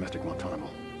FEMA's domestic Guantanamo.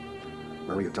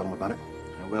 Murray, you tell him about it?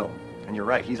 I will. And you're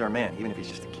right, he's our man, even if he's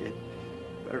just a kid.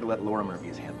 Better to let Lorimer be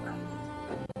his handler.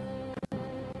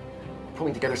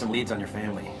 Pulling together some leads on your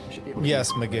family. Should be able to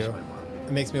Yes, Magoo.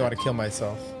 It makes me want to kill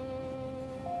myself.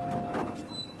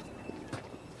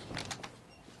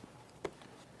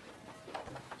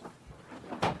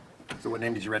 So what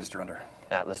name did you register under?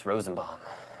 Atlas Rosenbaum.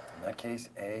 In that case,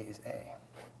 A is A.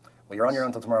 Well, you're on your own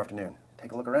until tomorrow afternoon.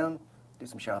 Take a look around, do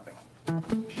some shopping.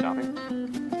 Shopping?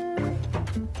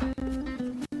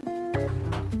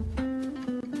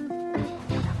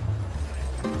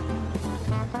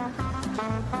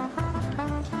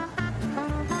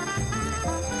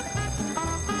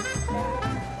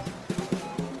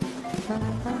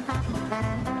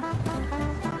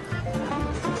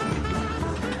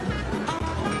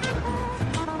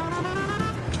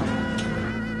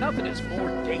 Nothing is more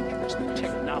dangerous than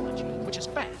technology, which is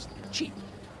fast and cheap.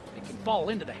 It can fall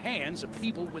into the hands of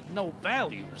people with no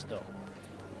values, though.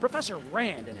 Professor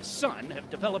Rand and his son have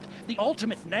developed the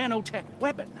ultimate nanotech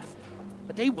weapon,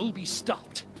 but they will be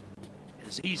stopped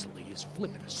as easily as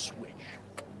flipping a switch.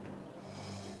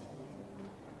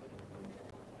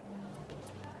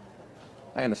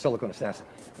 I am the Silicon Assassin.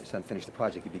 Your son finished the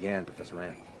project he began, Professor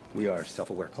Rand. We are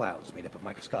self-aware clouds made up of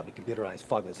microscopic computerized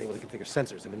foglets able to configure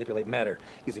sensors and manipulate matter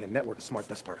using a network of smart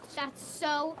dust particles. That's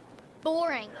so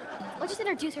boring. Let's just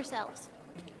introduce ourselves.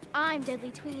 I'm Deadly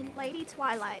Tween. Lady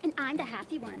Twilight. And I'm the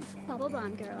happy one, Bubble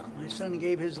Blonde Girl. My son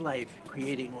gave his life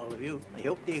creating all of you. I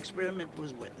hope the experiment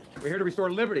was worth it. We're here to restore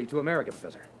liberty to America,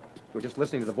 Professor. We're just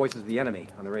listening to the voices of the enemy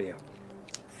on the radio.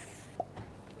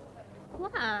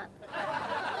 What?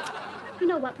 You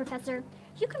know what, Professor?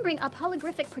 You can bring up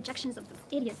holographic projections of the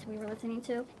idiots we were listening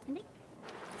to, and they...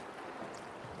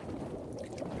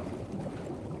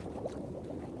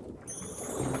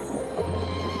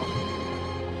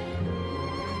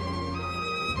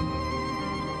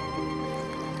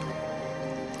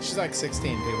 She's like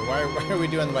 16, people. Why are we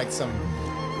doing like some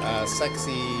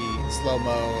sexy slow-mo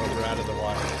over out of the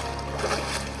water?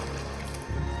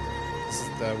 This is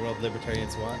the World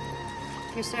Libertarians want.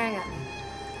 You're staring at me.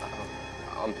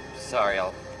 I'm sorry,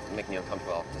 I'll make you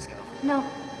uncomfortable. I'll just go. No,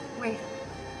 wait.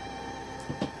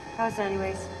 How was it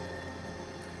anyways?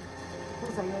 What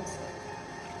was that yours?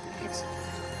 Thanks.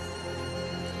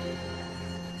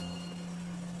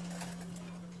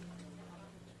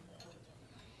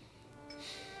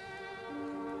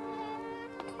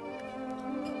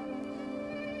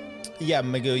 Yeah,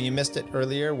 Magoo, you missed it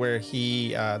earlier where he,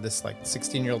 this like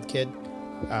 16-year-old kid,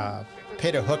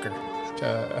 paid a hooker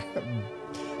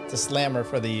to slam her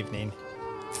for the evening.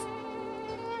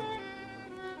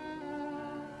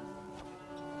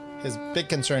 His big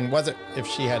concern wasn't if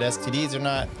she had STDs or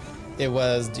not. It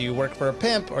was, do you work for a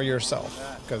pimp or yourself?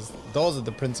 Because those are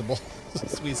the principles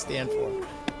we stand for.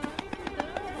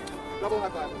 Double high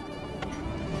five.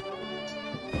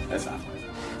 That's not funny.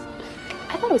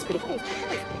 I thought it was pretty funny.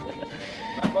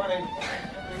 Not funny.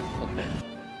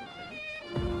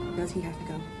 Does he have to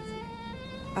go?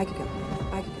 I could go.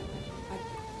 I could go.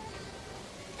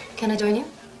 Can I join you?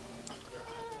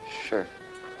 Sure.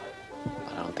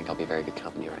 But I don't think I'll be very good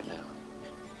company right now.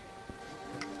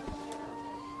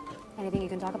 Anything you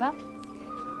can talk about?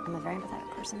 I'm a very empathetic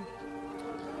person.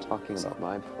 Talking about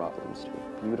my problems to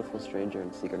a beautiful stranger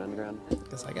in secret underground.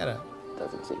 Guess I gotta.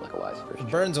 Doesn't seem like a wise first.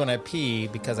 It burns when I pee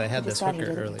because I had this Just got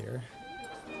hooker here, earlier.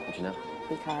 How'd you know?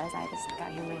 Because I just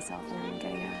got here myself and I'm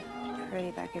getting a pretty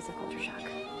bad case of culture shock.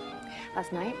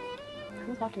 Last night, I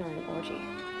was walking on an orgy.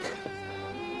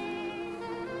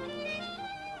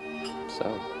 So,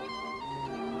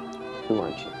 who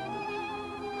aren't you?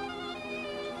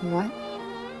 What?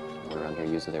 We're around here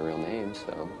using their real names,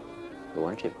 so who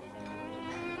aren't you?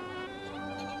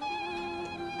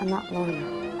 I'm not Lorna.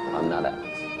 I'm not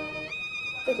Alex.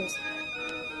 It is.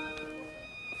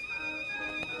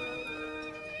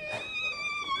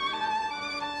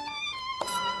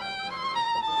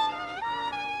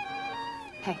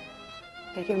 Hey,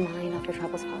 get your mind off your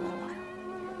troubles for a little while.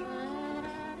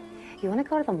 You want to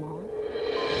go to the mall?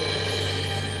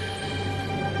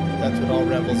 That's what all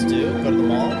rebels do. Go to the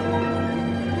mall.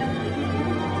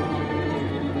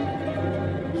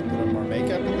 Just put on more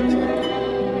makeup, it looks like.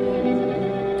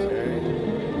 Okay.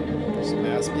 There's some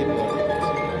ass people over there.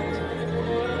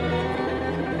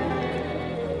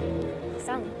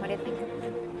 So, what do you think? I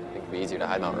think it'd be easier to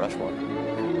hide Mount Rushmore.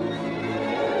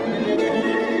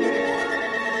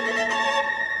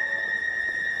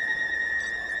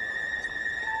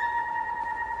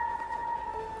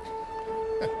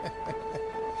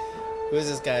 Who is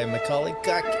this guy? Macaulay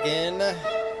Culkin.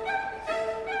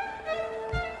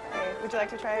 Would Would you like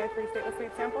to try a free stateless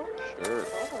sweet sample? Sure.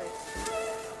 Totally.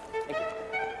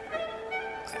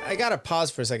 I gotta pause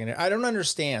for a second here. I don't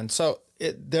understand. So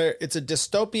it's a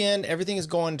dystopian. Everything is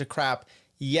going to crap.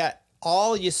 Yet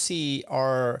all you see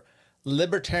are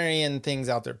libertarian things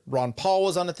out there. Ron Paul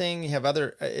was on a thing. You have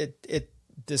other the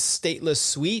stateless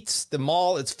sweets. The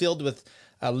mall. It's filled with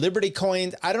Liberty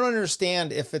coins. I don't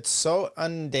understand if it's so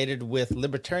inundated with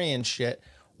libertarian shit,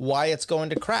 why it's going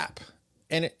to crap.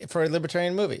 And for a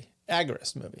libertarian movie,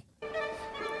 agorist movie,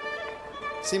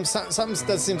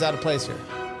 something seems out of place here.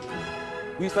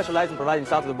 We specialize in providing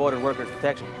south of the border workers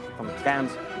protection from scams,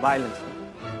 violence,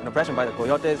 and oppression by the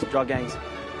coyotes, drug gangs,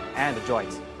 and the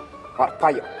joints.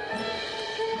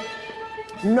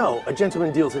 No, a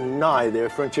gentleman deals in neither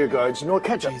frontier guards nor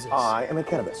ketchup. I am a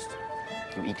cannabist.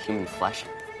 You eat human flesh?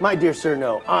 My dear sir,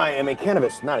 no. I am a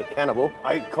cannabist, not a cannibal.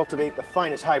 I cultivate the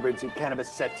finest hybrids in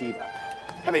cannabis sativa.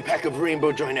 Have a pack of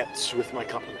rainbow joinettes with my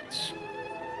compliments.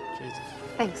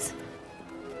 Thanks.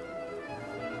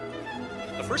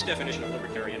 The first definition of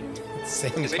libertarian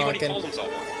Same is anybody talking. calls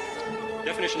himself one.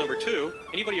 Definition number 2,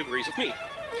 anybody who agrees with me.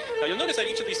 Now you'll notice that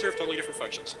each of these serve totally different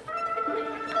functions.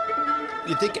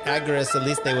 You think agorists, at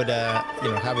least they would,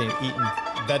 having eaten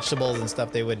vegetables and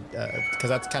stuff, they would, because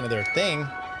that's kind of their thing,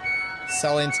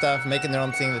 selling stuff, making their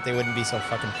own thing, that they wouldn't be so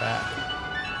fucking fat.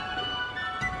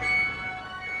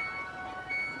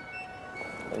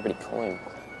 Everybody calling.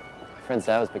 My friend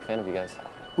Zao is a big fan of you guys.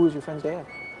 Who is your friend's dad?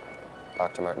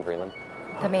 Dr. Martin Vreeland.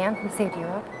 The man who saved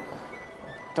Europe?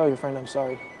 Tell your friend I'm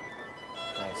sorry.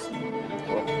 Nice.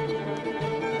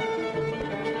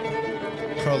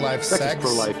 Pro-life Sex sex. is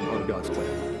pro-life and part of God's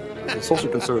plan. The social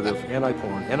conservative,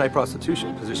 anti-porn,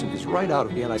 anti-prostitution position is right out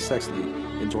of the anti-sex league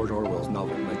in George Orwell's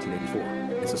novel 1984.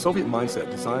 It's a Soviet mindset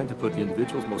designed to put the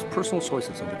individual's most personal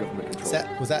choices under government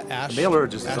control. Was that Ash? The male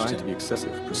urge is designed Ashton? to be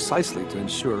excessive, precisely to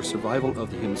ensure survival of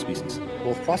the human species.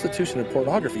 Both prostitution and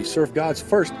pornography serve God's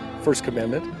first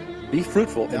commandment: be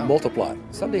fruitful and multiply.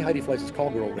 Someday Heidi Fleisch's call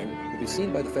girl ring will be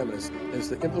seen by the feminists as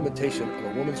the implementation of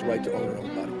a woman's right to own her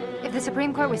own body. If the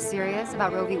Supreme Court was serious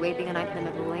about Roe v. Wade being a Ninth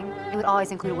Amendment ruling, it would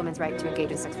always include a woman's right to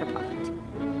engage in sex for profit.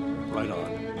 Right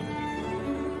on.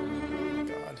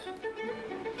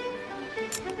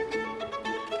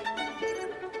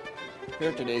 Here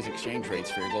are today's exchange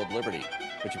rates for your gold Liberty.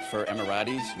 Would you prefer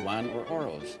Emiratis, Yuan, or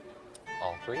Oros?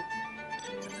 All three?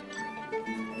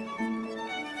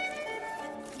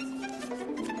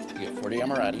 You get 40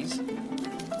 Emiratis,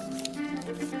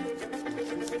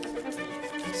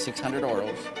 600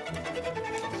 Oros,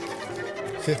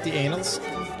 50 anals,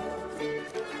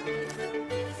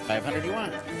 500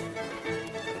 Yuan.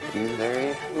 Thank you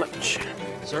very much.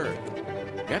 Sir,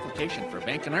 your application for a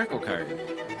Bank Narco card.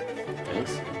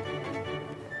 Thanks.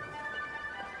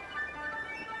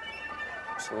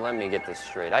 So let me get this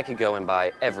straight. I could go and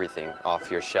buy everything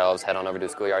off your shelves, head on over to a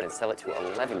schoolyard and sell it to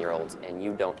 11-year-olds, and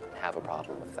you don't have a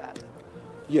problem with that.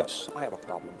 Yes, I have a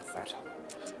problem with that.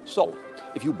 So,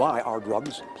 if you buy our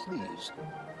drugs, please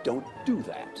don't do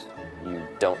that. You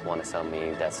don't want to sell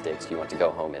me death sticks. You want to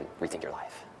go home and rethink your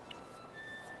life.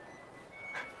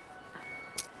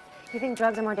 You think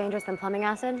drugs are more dangerous than plumbing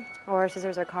acid? Or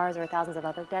scissors or cars or thousands of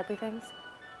other deadly things?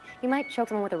 You might choke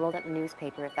someone with a rolled up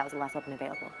newspaper if that was the last weapon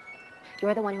available.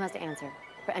 You're the one who has to answer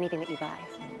for anything that you buy.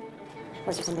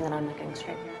 Or is there something that I'm not getting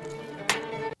straight?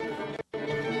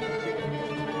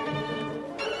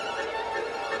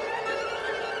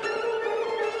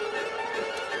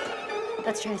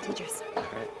 Let's try as teachers. All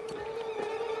right.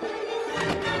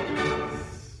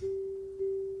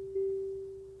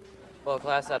 Well,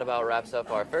 class, that about wraps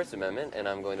up our First Amendment, and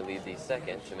I'm going to leave the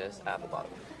second to Miss Applebottom.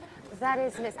 That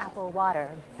is Miss Applewater.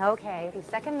 Okay, the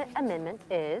Second Amendment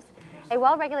is a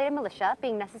well-regulated militia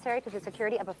being necessary to the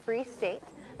security of a free state.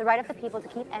 The right of the people to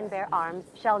keep and bear arms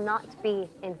shall not be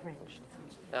infringed.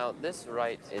 Now, this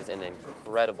right is an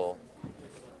incredible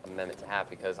amendment to have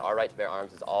because our right to bear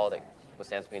arms is all that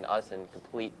stands between us and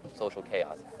complete social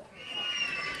chaos.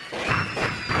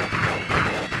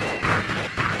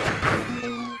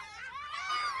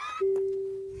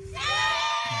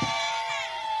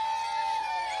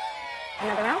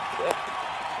 Another round? Yeah.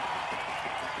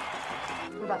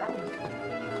 What about that one?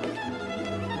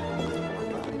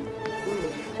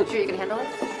 Sure you can handle it?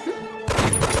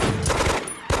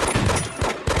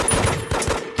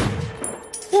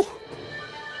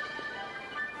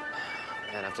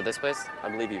 And after this place, I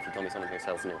believe you if you tell me someone here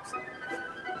sells nukes.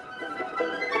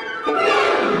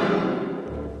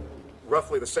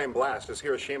 Roughly the same blast as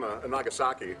Hiroshima and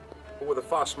Nagasaki, but with a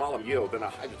far smaller yield than a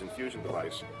hydrogen fusion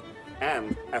device.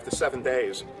 And after 7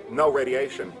 days, no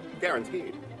radiation,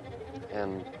 guaranteed.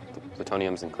 And the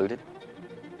plutonium's included?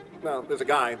 Now, there's a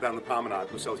guy down the promenade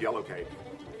who sells yellow cake.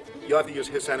 You'll have to use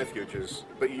his centrifuges,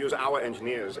 but you use our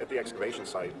engineers at the excavation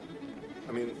site.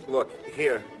 I mean, look,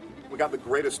 here, we got the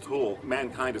greatest tool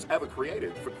mankind has ever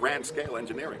created for grand-scale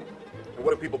engineering. And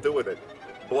what do people do with it?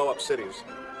 Blow up cities.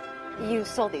 You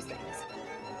sold these things.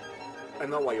 I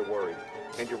know why you're worried,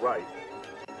 and you're right.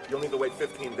 You'll need to wait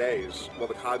 15 days while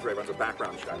the cadre runs a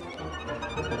background check.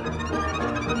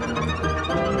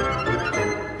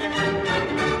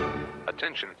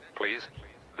 Attention, please.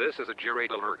 This is a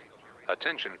G-rate alert.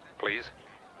 Attention, please.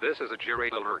 This is a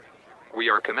G-rate alert. We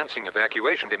are commencing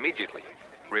evacuation immediately.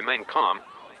 Remain calm.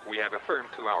 We have a firm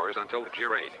 2 hours until the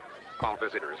G-rate. All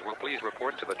visitors will please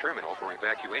report to the terminal for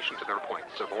evacuation to their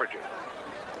points of origin.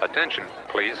 Attention,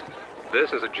 please.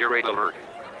 This is a G-rate alert.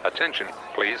 Attention,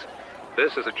 please.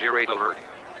 This is a G-rate alert.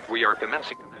 We are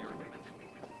commencing.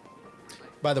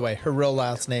 By the way, her real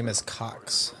last name is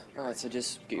Cox. Alright, so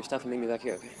just get your stuff and meet me back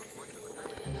here, okay?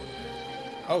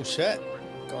 Oh shit.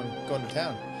 Going to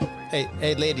town.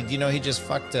 Hey lady, do you know he just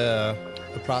fucked a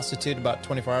prostitute about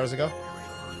 24 hours ago?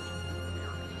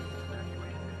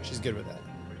 She's good with that.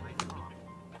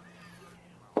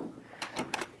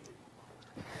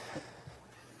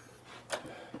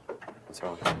 What's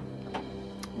wrong?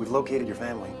 We've located your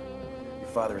family. Your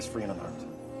father is free and unarmed.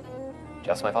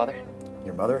 Just my father?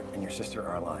 Your mother and your sister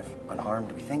are alive.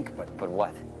 Unharmed, we think, but... But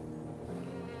what?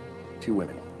 2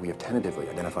 women we have tentatively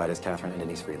identified as Catherine and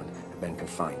Denise Freeland have been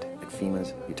confined at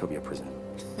FEMA's Utopia prison.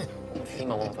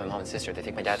 FEMA went with my mom and sister. They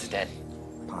think my dad's dead.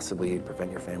 Possibly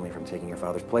prevent your family from taking your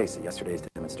father's place at yesterday's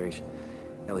demonstration.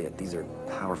 Elliot, these are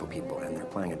powerful people, and they're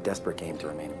playing a desperate game to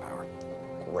remain in power.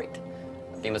 Great.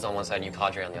 FEMA's on one side and you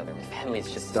cadre on the other. My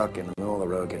family's just... Stuck in the middle of the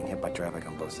road, getting hit by traffic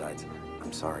on both sides.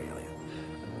 I'm sorry, Elliot.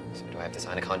 So do I have to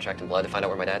sign a contract in blood to find out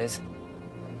where my dad is?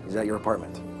 He's at your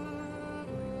apartment.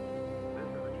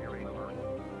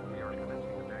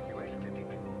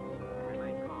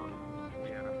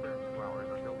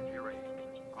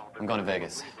 I'm going to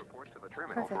Vegas.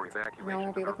 Perfect. No one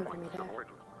will be looking for me there.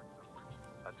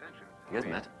 You guys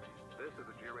met? This is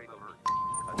a G-rate alert.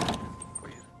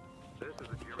 Please. This is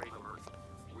a G-rate alert.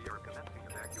 We are commencing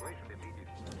evacuation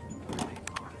immediately.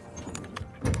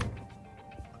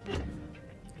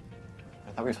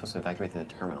 I thought we were supposed to evacuate to the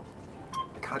terminal.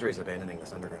 The cadre's abandoning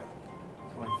this underground.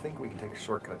 So I think we can take a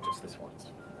shortcut just this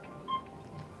once.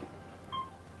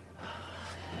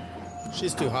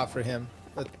 She's too hot for him.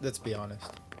 Let's be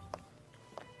honest.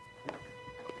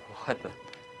 What the?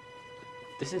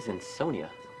 This is in Sonia.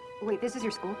 Wait, this is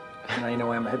your school? Now you know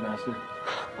why I'm a headmaster.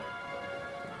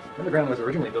 The underground was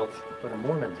originally built by the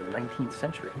Mormons in the 19th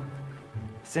century.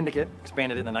 The syndicate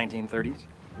expanded in the 1930s.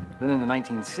 Then in the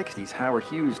 1960s, Howard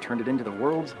Hughes turned it into the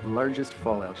world's largest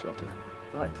fallout shelter.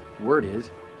 But word is,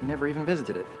 he never even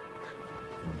visited it.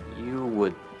 You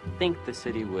would think the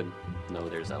city would know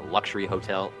there's a luxury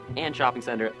hotel and shopping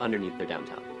center underneath their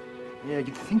downtown. Yeah,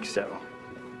 you'd think so.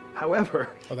 However,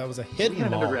 oh, that was a hidden we had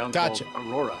an mall. underground Gotcha. called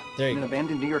Aurora. There you an go.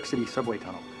 abandoned New York City subway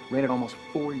tunnel. Ran it almost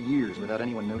 4 years without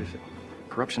anyone noticing.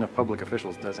 Corruption of public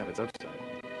officials does have its upside.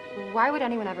 Why would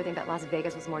anyone ever think that Las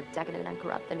Vegas was more decadent and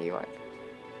corrupt than New York?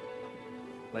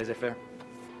 Laissez-faire.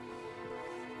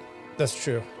 That's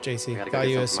true, JC. I gotta go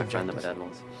Value get is some for my friend subjective. that my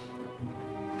dad wants.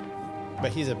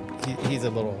 But he's a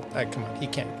little. Come on, he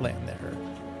can't land there.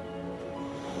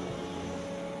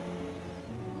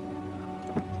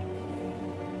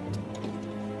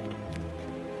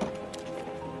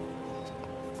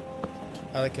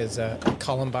 I like his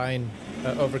Columbine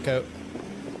overcoat.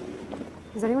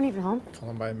 Is anyone even home?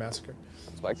 Columbine massacre.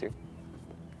 Spike's here.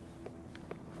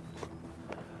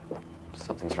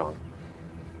 Something's wrong.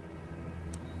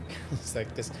 It's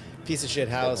like this piece of shit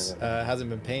house hasn't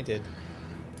been painted.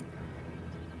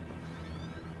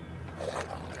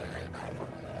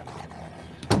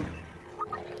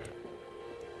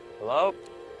 Hello?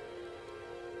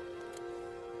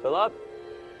 Philip?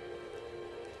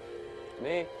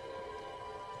 Me?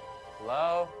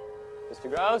 Hello? Mr.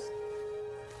 Gross?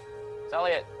 It's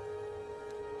Elliot.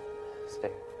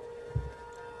 Stay.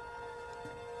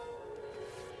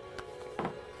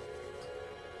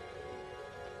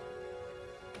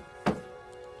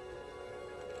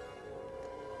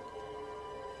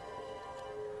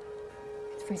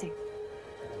 It's freezing.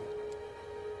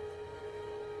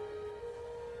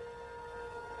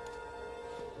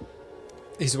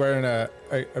 He's wearing a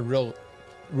real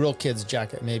kid's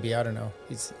jacket, maybe. I don't know.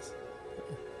 He's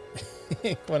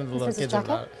one of the little This is his kids are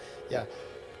jacket? about. Yeah.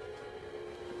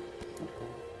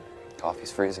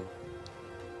 Coffee's freezing.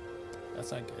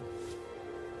 That's not good.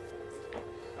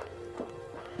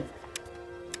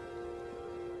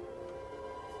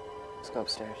 Let's go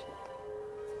upstairs.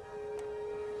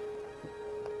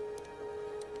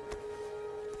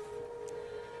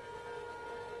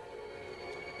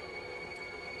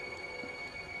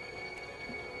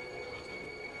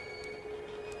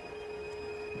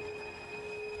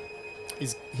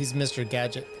 He's Mr.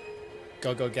 Gadget.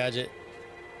 Go Gadget.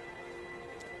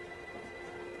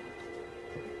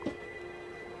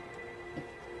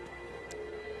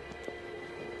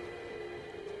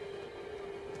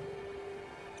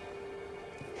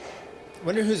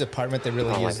 Wonder whose apartment they really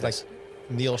Oh, use, like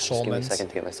Neil Just give me a Schulman's. second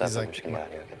to get my stuff. He's I'm like, just gonna get out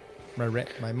of here.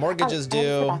 Okay? my mortgage is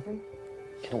due.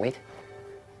 Can I wait?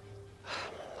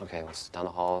 Okay, well, it's down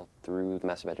the hall through the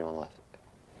master bedroom on the left.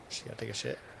 She gotta take a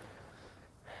shit.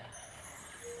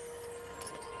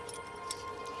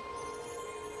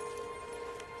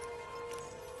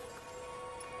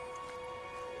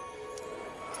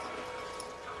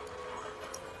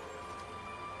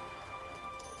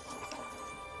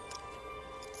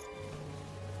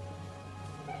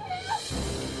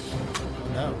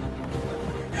 No.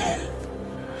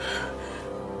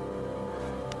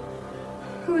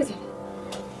 Who is it?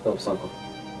 Philip's uncle.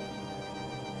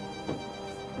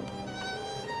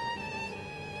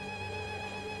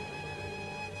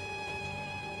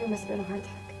 It must have been a heart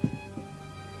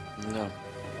attack. No.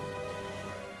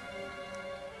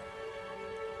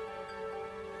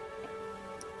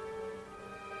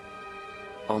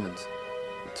 Almonds.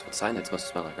 That's what cyanide's supposed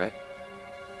to smell like, right?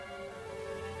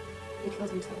 He killed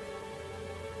himself.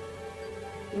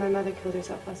 My mother killed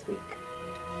herself last week.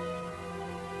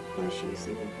 While she was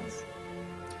sleeping with us.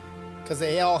 Because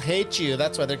they all hate you.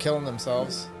 That's why they're killing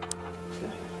themselves.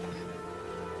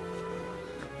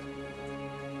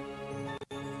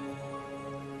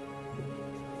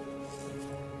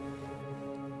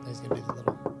 There's gonna be the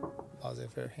little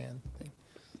laissez-faire hand thing.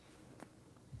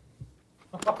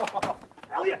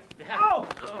 Elliot! Oh!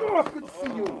 Good to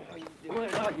see you.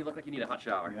 You look like you need a hot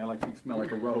shower. Yeah, I like you smell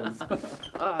like a rose.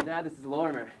 Oh, Dad, this is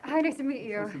Lorimer. Hi, nice to meet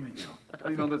you. Nice to meet you. How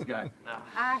do you know this guy?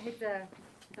 It's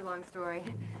a long story.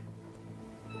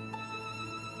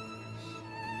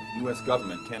 U.S.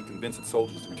 government can't convince its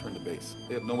soldiers to return to base.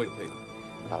 They have no way to pay them.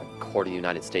 About a quarter of the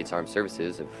United States Armed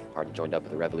Services have already joined up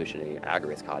with the revolutionary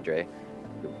Agorist cadre,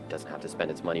 who doesn't have to spend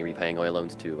its money repaying oil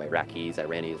loans to Iraqis,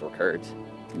 Iranis, or Kurds.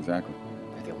 Exactly.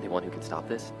 They're the only one who can stop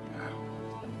this.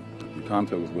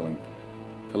 Utanto was willing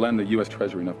to lend the U.S.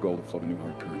 Treasury enough gold to float a new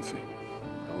hard currency.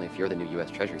 Only if you're the new U.S.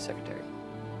 Treasury Secretary.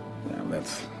 Yeah,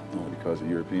 that's only because the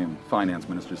European finance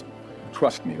ministers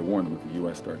trust me to warn them if the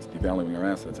U.S. starts devaluing our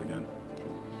assets again.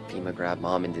 FEMA grabbed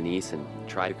Mom and Denise and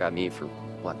tried to grab me for,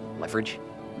 what, leverage?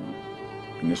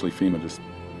 Initially, FEMA just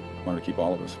wanted to keep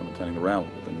all of us from attending the rally,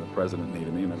 but then the president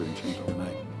needed me and everything changed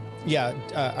overnight. Yeah,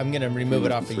 I'm gonna remove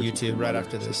it off of YouTube right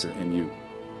after this. Sister and you,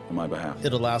 on my behalf.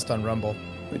 It'll last on Rumble.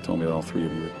 They told me that all three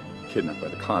of you were kidnapped by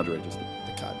the cadre just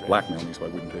to blackmail me so I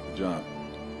wouldn't take the job.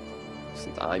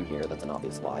 Since I'm here, that's an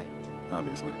obvious lie.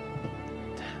 Obviously.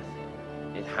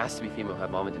 It has to be FEMA who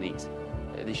had Mom and Denise.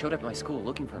 They showed up at my school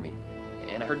looking for me.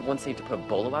 And I heard one say to put a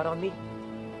bolo out on me.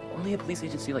 Only a police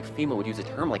agency like FEMA would use a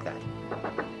term like that.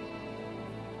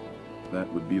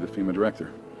 That would be the FEMA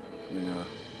director. The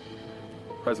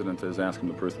president has asked him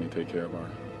to personally take care of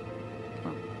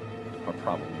our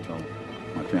problem until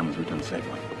my family's returned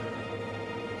safely.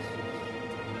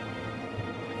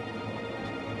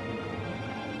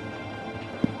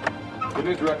 Good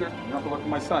news, Director. You don't have to look for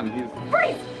my son. He's...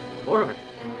 Freeze! Lorimer.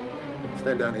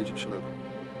 Stand down, Agent Shalhoub.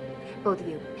 Both of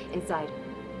you, inside.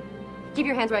 Keep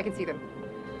your hands where I can see them.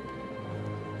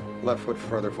 Left foot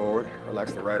further forward.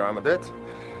 Relax the right arm a bit.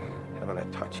 Haven't I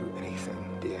taught you anything,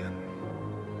 Deanne?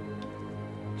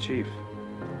 Chief,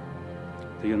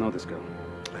 do you know this girl?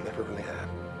 I never really have.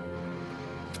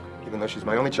 Even though she's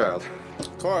my only child.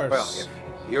 Of course. Well,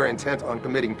 if you're intent on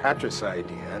committing patricide,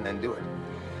 Deanne, then do it.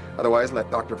 Otherwise, let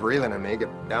Dr. Vreeland and me get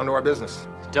down to our business.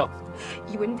 Don't.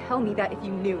 You wouldn't tell me that if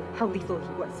you knew how lethal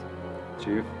he was.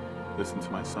 Chief, listen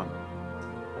to my son.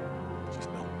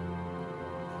 Just know.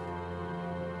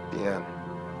 Deanne,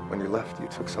 when you left, you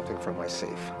took something from my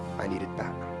safe. I need it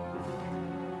back.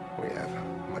 We have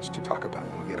much to talk about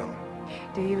when we get home.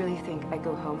 Do you really think I'd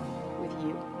go home with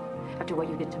you after what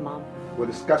you did to Mom? We'll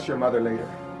discuss your mother later.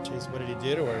 Jeez, what did he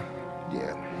do to her?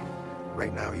 Deanne,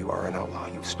 right now you are an outlaw.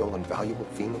 You've stolen valuable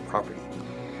FEMA property.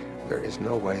 There is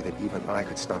no way that even I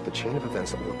could stop the chain of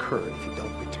events that will occur if you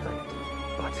don't return it.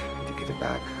 But if you give it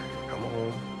back, come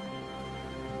home,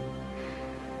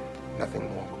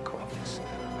 nothing more will come of this.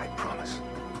 I promise.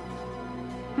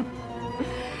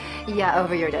 Yeah,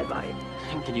 over your dead body.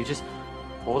 Can you just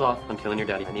hold off on killing your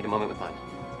daddy? I need a moment with mine.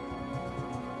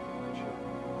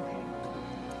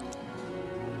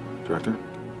 Director,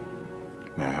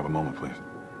 may I have a moment, please?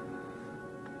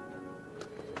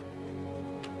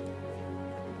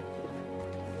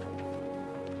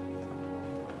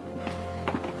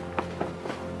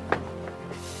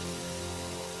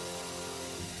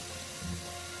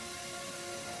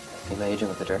 FEMA FEMA agent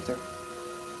with the director?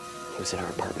 He was in our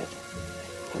apartment.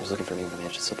 He was looking for me when I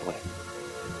managed to slip away.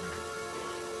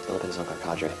 Philip and his uncle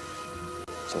Cadre.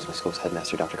 So was my school's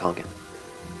headmaster, Dr. Conkin.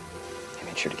 They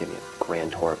made sure to give me a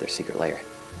grand tour of their secret lair.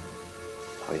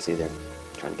 Obviously, they're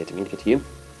trying to get to me to get to you.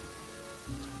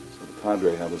 So the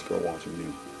Padre had this girl watching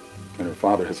you, and her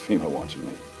father has FEMA watching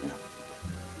me. Yeah.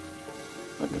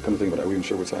 I couldn't think about it. Are we even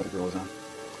sure which side the girl is on?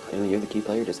 You're the key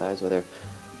player, decides whether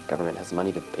government has the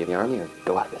money to pay the army or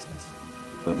go out of business.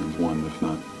 That means one, if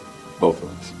not both of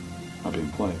us, are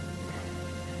being played.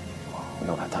 We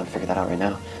don't have time to figure that out right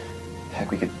now.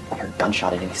 Heck, we could hear a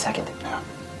gunshot at any second. Yeah.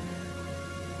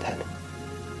 Dad,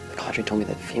 the Cadre told me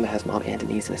that FEMA has Mom and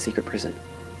Denise in a secret prison.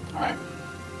 All right.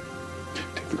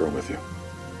 Take the girl with you.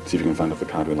 See if you can find out if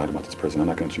the Cadre lied about this prison. I'm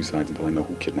not going to choose sides until I know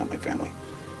who kidnapped my family.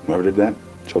 Whoever did that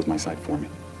chose my side for me.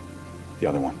 The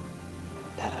other one.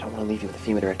 Dad, I don't want to leave you with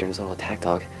the FEMA director and his little attack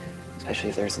dog, especially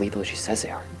if they're as lethal as she says they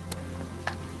are.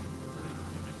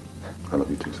 I love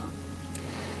you too, son.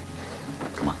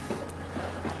 Come on.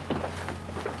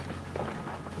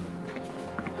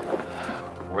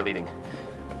 We're leaving.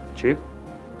 Chief,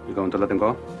 you going to let them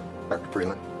go? Dr.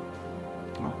 Freeland.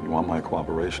 Well, you want my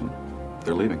cooperation?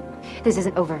 They're leaving. This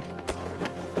isn't over.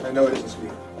 I know it isn't,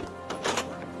 Steve.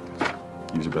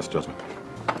 Use your best judgment.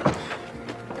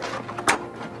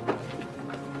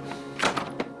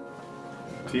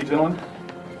 Tea, gentlemen?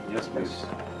 Yes, please.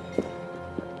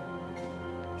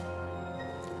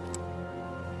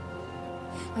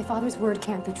 My father's word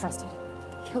can't be trusted.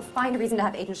 He'll find a reason to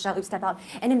have Agent Shalhoub step out,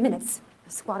 and in minutes,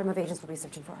 a squadron of agents will be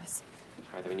searching for us. All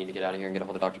right, then we need to get out of here and get a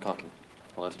hold of Dr. Conkin.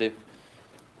 We'll have to do.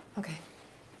 Okay.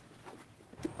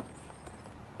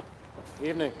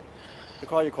 Evening. The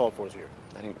call you called for is here.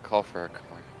 I didn't call for a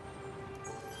car.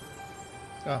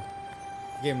 Oh,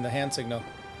 gave him the hand signal.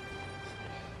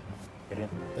 Get in.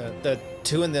 The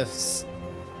two in the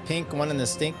pink, one in the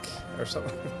stink, or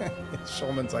something.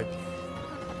 Shulman's like,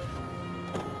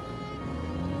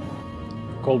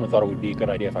 Coleman thought it would be a good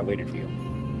idea if I waited for you.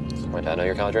 Does my dad know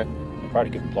your Cadre? I tried to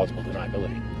give him plausible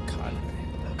deniability. How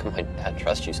come my dad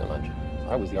trusts you so much?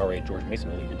 I was the RA at George Mason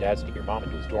who let your dad stick your mom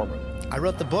into his dorm room. I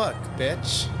wrote the book,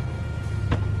 bitch.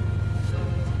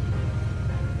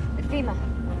 FEMA.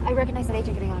 I recognize that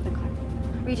agent getting out of the car.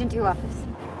 Region 2 office.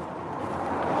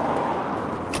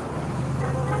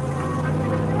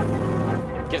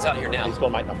 Get us out of here now. They still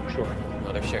might not be sure.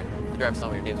 No, they're sure. Grab some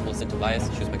of your name's Melissa Tobias.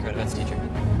 She was my current events teacher.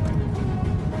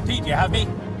 T, do you have me?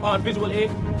 On visual aid?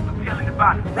 I'm feeling the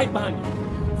back. Right behind you.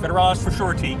 Federals for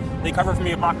sure, T. They cover for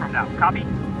me a block from now. Copy?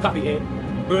 Copy, Ed.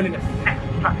 Burning it.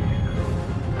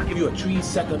 I'll give you a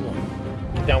 3-second one.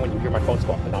 Get down when you hear my phone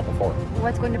squawk, but not before.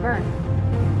 What's going to burn?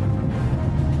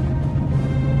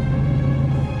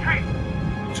 3,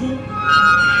 2,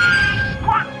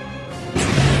 1.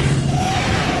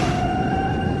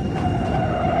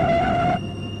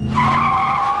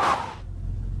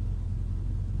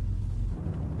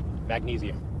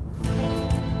 Magnesium.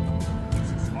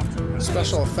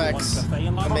 Special effects,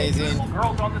 amazing.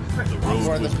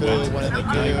 Four in the pool, one in the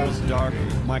goo. Dark.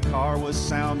 My car was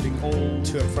sounding old.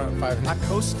 2 in front, 5 in the I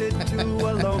coasted to a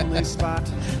lonely spot.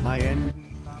 My end.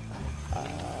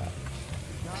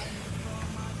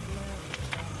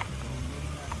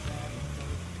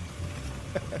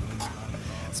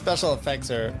 Special effects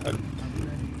are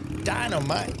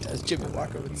dynamite, as Jimmy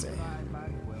Walker would say.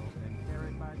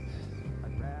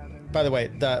 By the way,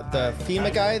 the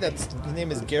FEMA guy, his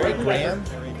name is Gary Graham.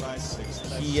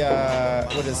 He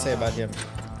what does it say about him?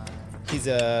 He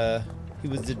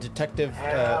was the detective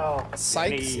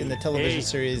Sykes in the television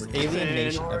series Alien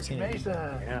Nation. I've seen it.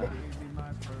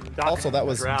 Also, that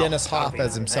was Dennis Hoff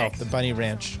as himself, the Bunny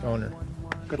Ranch owner.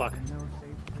 Good luck.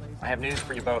 I have news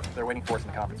for you both. They're waiting for us in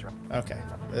the conference room. Okay,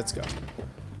 let's go.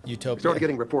 We Utopia. started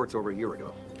getting reports over a year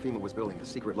ago. FEMA was building a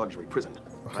secret luxury prison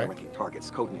for high-ranking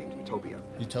targets, codenamed Utopia.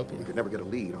 Utopia. We could never get a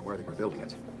lead on where they were building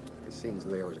it. It seems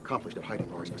they are as accomplished at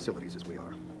hiding large facilities as we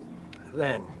are.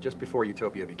 Then, just before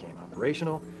Utopia became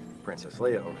operational, Princess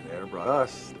Leia over there brought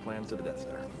us the plans to the Death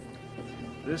Star.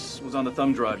 This was on the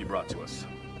thumb drive you brought to us.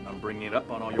 I'm bringing it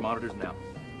up on all your monitors now.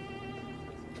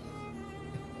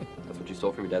 That's what you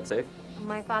stole from your dad's safe?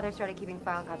 My father started keeping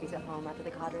file copies at home after the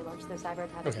Cadre launched their cyber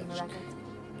attack on FEMA records.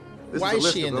 This Why is a is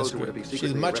list she of in this those who were to be group? She's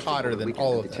secretly much arrested hotter over the than weekend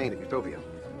all and of detained them. at Utopia.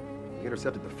 We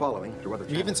intercepted the following through other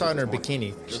We even channels saw her in her this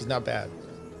morning. bikini. She's not bad.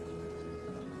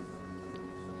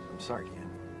 I'm sorry, Ken.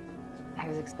 I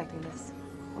was expecting this.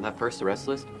 On that first arrest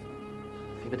list,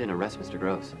 FEMA didn't arrest Mr.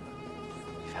 Gross.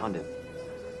 We found him.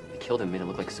 They killed him, made it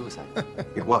look like suicide.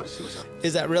 It was suicide.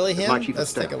 Is that really As him? my chief of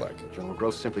Let's take staff, a look. General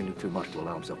Gross simply knew too much to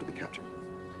allow himself to be captured.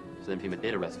 So then FEMA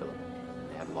did arrest Philip.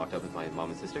 They have him locked up with my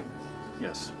mom and sister?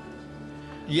 Yes.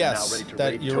 Yes, ready to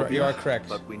that raid you Utopia, are correct.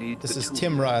 But we need This the is two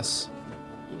Tim of you. Russ.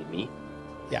 You need me?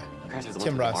 Yeah, You guys are the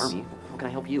Tim ones with Russ. the army. How can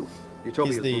I help you?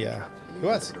 He's the who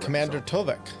was Commander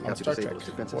Tovek on Star Trek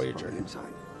Voyager.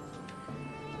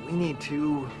 We need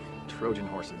 2 Trojan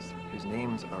horses whose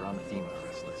names are on the FEMA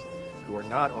arrest list, who are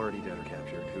not already dead or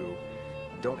captured, who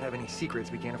don't have any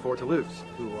secrets we can't afford to lose,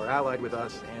 who are allied with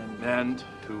us And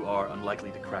who are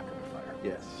unlikely to crack under fire.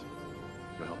 Yes.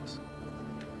 You'll help us.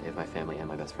 They have my family and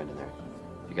my best friend in there.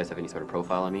 If you guys have any sort of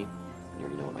profile on me, you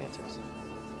already know what my answer is.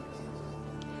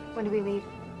 When do we leave?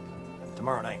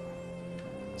 Tomorrow night.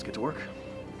 Let's get to work.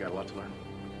 We've got a lot to learn.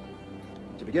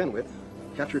 To begin with,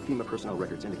 captured FEMA personnel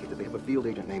records indicate that they have a field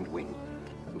agent named Wing,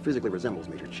 who physically resembles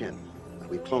Major Chen.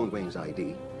 We've cloned Wing's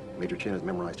ID. Major Chen has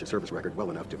memorized his service record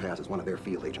well enough to pass as one of their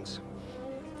field agents.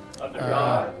 Under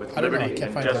God, with I don't know, I liberty can't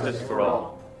and find justice it. for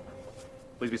all.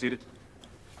 Please be seated.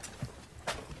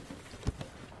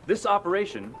 This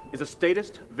operation is a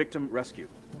statist victim rescue.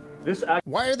 This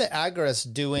Why are the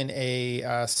Agarists doing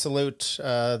a salute,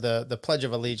 the Pledge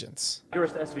of Allegiance?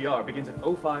 Agorist SVR begins at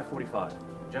 0545.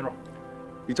 General.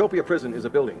 Utopia Prison is a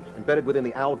building embedded within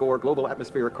the Al Gore Global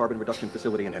Atmospheric Carbon Reduction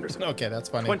Facility in Henderson. Okay, that's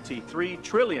funny. 23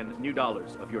 trillion new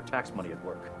dollars of your tax money at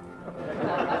work.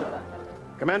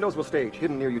 Commandos will stage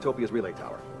hidden near Utopia's relay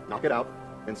tower. Knock it out,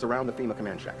 then surround the FEMA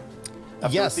command shack.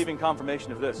 After Yes. receiving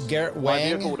confirmation of this, Garrett my Wang.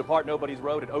 vehicle will depart Nobody's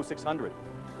Road at 0600,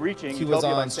 reaching He was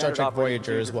Utopia by on Star standard Trek operating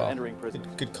Voyager as procedures for well. entering prison.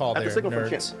 Good call At there, the signal from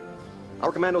Chen, nerds.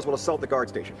 our commandos will assault the guard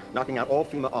station, knocking out all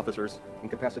FEMA officers,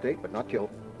 incapacitate but not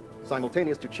kill,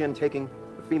 simultaneous to Chen taking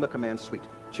the FEMA command suite.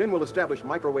 Chen will establish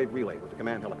microwave relay with the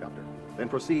command helicopter, then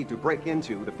proceed to break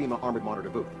into the FEMA armored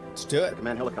monitor booth. Let's do it. The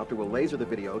command helicopter will laser the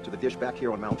video to the dish back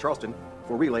here on Mount Charleston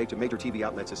for relay to major TV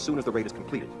outlets as soon as the raid is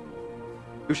completed.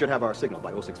 You should have our signal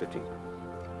by 0615.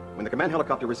 When the command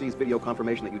helicopter receives video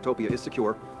confirmation that Utopia is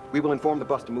secure, we will inform the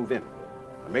bus to move in.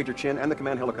 Major Chen and the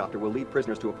command helicopter will lead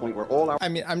prisoners to a point where all our... I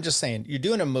mean, I'm just saying, you're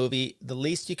doing a movie. The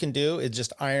least you can do is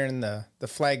just iron the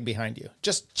flag behind you.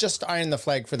 Just iron the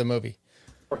flag for the movie.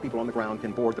 people on the ground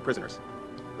can board the prisoners.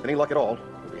 With any luck at all,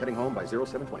 we'll be heading home by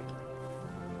 0720.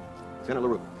 Lieutenant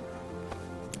LaRue.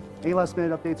 Any last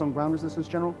minute updates on ground resistance,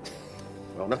 General?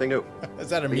 Well, nothing new. Is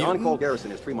that a The mutant? on-call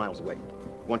garrison is 3 miles away.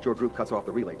 Once your group cuts off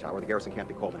the relay tower, the garrison can't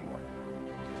be called anymore.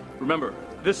 Remember,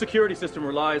 this security system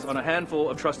relies on a handful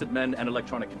of trusted men and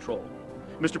electronic control.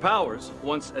 Mr. Powers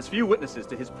wants as few witnesses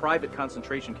to his private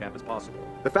concentration camp as possible.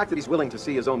 The fact that he's willing to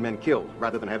see his own men killed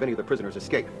rather than have any of the prisoners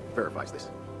escape verifies this.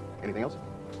 Anything else?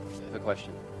 I have a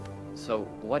question. So,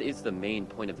 what is the main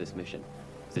point of this mission?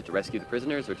 Is it to rescue the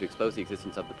prisoners or to expose the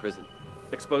existence of the prison?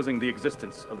 Exposing the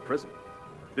existence of the prison.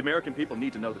 The American people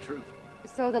need to know the truth.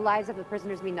 So the lives of the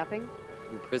prisoners mean nothing?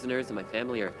 The prisoners and my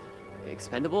family are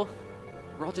expendable?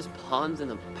 We're all just pawns in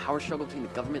the power struggle between the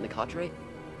government and the cadre?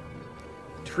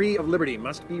 Tree of Liberty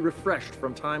must be refreshed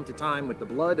from time to time with the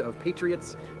blood of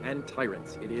patriots and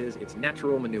tyrants. It is its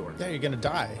natural manure. Yeah, you're gonna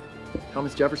die.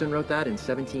 Thomas Jefferson wrote that in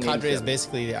 1787. Cadre is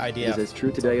basically the idea. It is as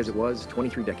true today as it was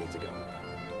 23 decades ago.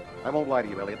 I won't lie to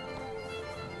you, Elliot.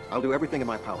 I'll do everything in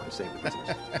my power to save the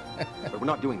prisoners. But we're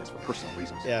not doing this for personal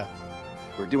reasons. Yeah.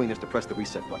 We're doing this to press the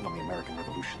reset button on the American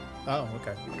Revolution. Oh,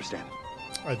 okay. You understand?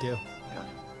 I do. Yeah.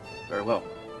 Very well.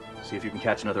 See if you can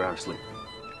catch another hour's sleep.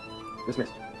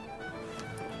 Dismissed.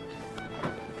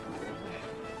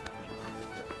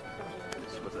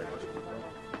 What's that question?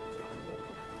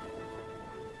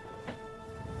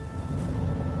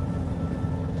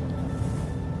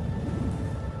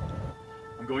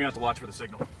 I'm going out to watch for the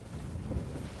signal.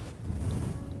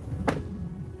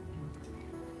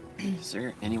 Is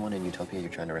there anyone in Utopia you're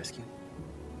trying to rescue?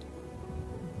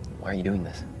 Why are you doing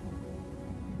this?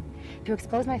 To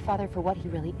expose my father for what he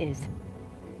really is.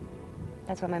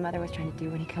 That's what my mother was trying to do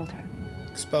when he killed her.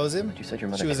 Expose him? You said your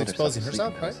mother She was killed herself exposing to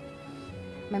herself, sleep right?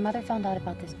 pills. My mother found out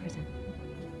about this prison.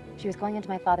 She was going into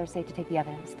my father's safe to take the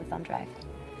evidence, the thumb drive.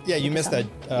 Yeah, you missed that.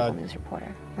 Local news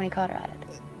reporter when he caught her at it.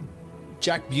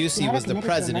 Jack He Busey had was her the committed to a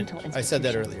president. mental I said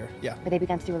that institution, earlier. Yeah. But they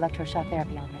began to do electroshock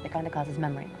therapy on her, the kind that causes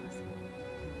memory loss.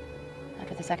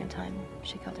 After the second time,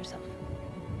 she killed herself.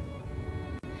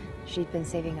 She'd been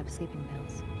saving up sleeping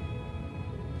pills.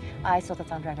 I sold the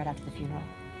thumb drive right after the funeral.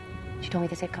 She told me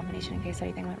the safe combination in case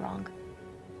anything went wrong.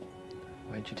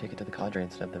 Why didn't you take it to the cadre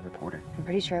instead of the reporter? I'm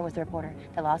pretty sure it was the reporter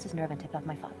that lost his nerve and tipped off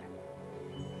my father.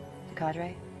 The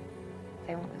cadre,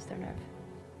 they won't lose their nerve.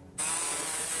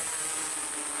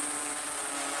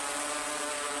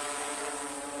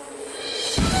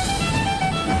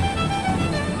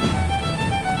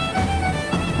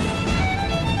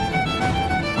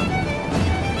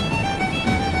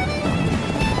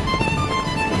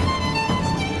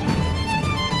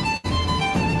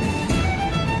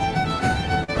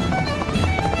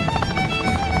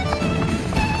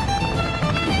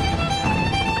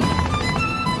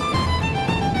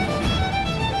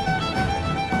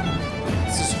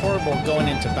 horrible going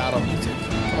into battle music.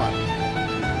 Come on.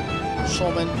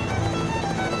 Shulman.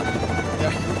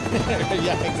 Yeah,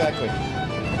 yeah, exactly.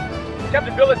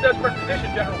 Captain Bill says for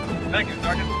position, General. Thank you,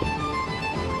 Sergeant.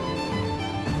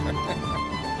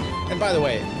 And by the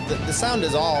way, the sound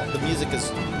is all, the music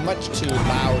is much too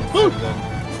loud for the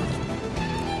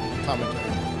commentary.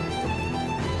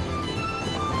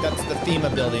 That's the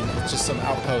FEMA building. It's just some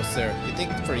outposts there. You'd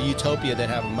think for Utopia they'd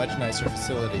have a much nicer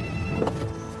facility.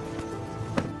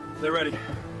 They're ready.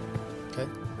 Okay.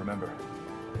 Remember,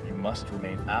 you must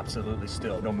remain absolutely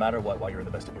still, no matter what, while you're in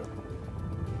the vestibule.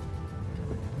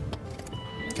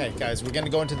 Okay, guys, we're gonna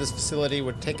go into this facility.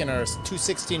 We're taking our 2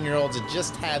 16-year-olds that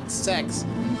just had sex.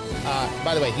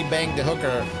 By the way, he banged the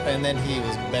hooker, and then he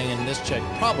was banging this chick.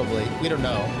 Probably, we don't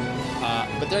know.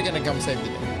 But they're gonna come save the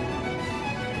day.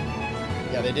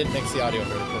 Yeah, they did mix the audio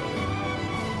very quickly.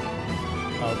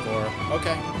 Oh, Gore.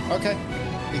 Okay, okay.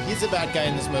 He's a bad guy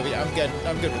in this movie. I'm good.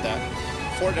 I'm good with that.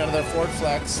 Another Ford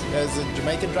Flex as a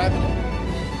Jamaican driving it.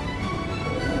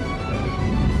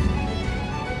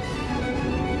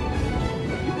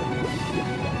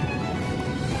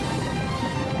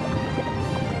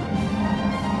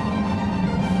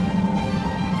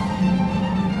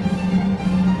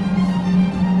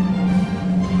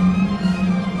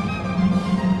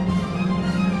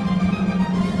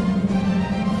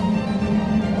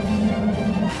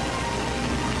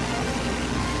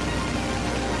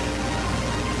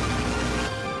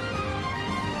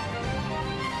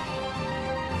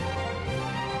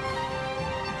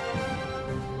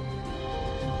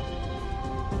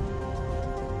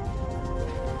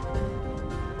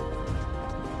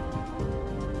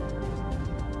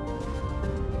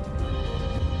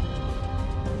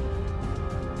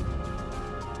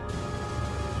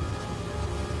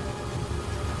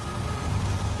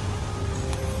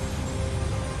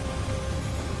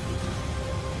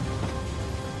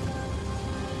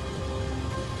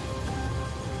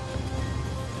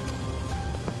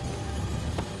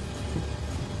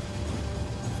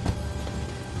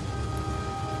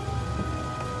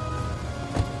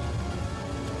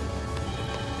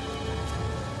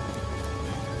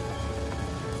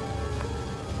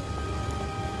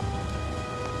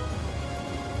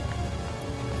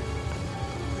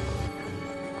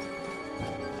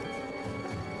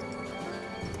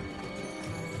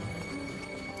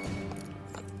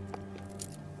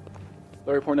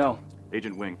 Larry Pornell,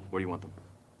 Agent Wing. Where do you want them?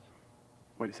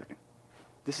 Wait a second.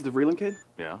 This is the Vreeland kid?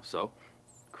 Yeah, so?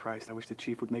 Christ, I wish the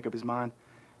chief would make up his mind.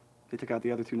 They took out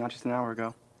the other two not just an hour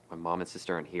ago. My mom and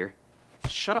sister aren't here.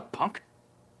 Shut up, punk.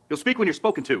 You'll speak when you're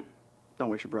spoken to. Don't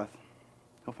waste your breath.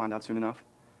 He'll find out soon enough.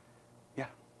 Yeah,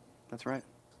 that's right.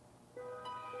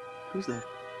 Who's that?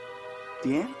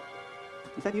 Deanne?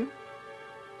 Is that you?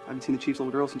 I haven't seen the chief's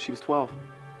little girl since she was 12.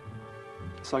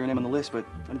 I saw your name on the list, but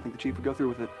I didn't think the chief would go through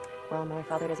with it. Well, my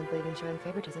father doesn't believe in showing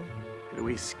favoritism. Could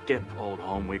we skip old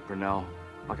home week, Brunel?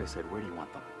 Like I said, where do you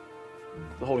want them?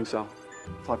 The holding cell.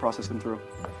 Until I process them through.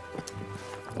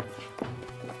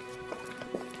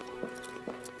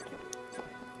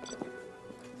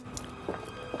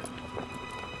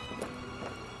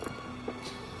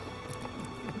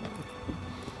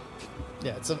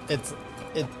 Yeah,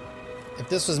 if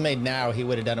this was made now, he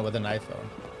would have done it with an iPhone.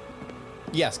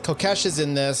 Yes, Kokesh is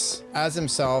in this as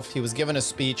himself. He was given a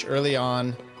speech early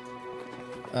on.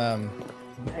 Hey,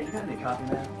 you got any coffee,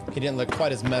 man? He didn't look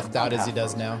quite as methed out as he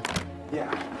does now.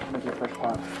 Yeah, make you a fresh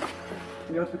pot.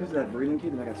 You know it's because of that Vreeland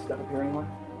kid that I got stuck up here anymore?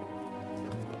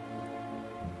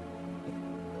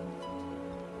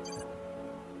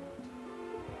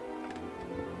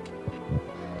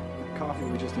 Coffee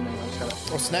will be just a minute. I just gotta...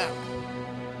 Oh, snap.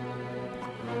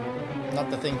 Not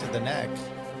the thing to the neck.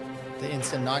 The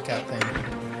instant knockout thing.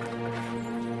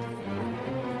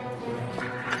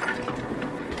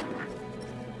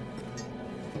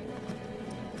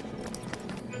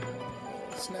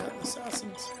 Snap,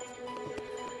 assassins.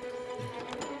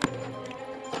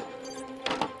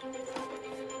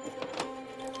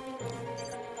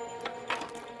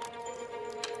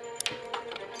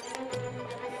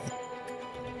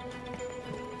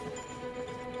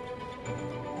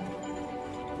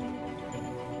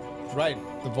 Right,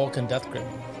 the Vulcan death grip.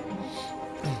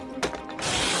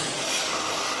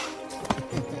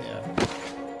 Yeah.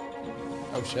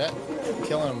 Oh shit.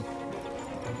 Kill him.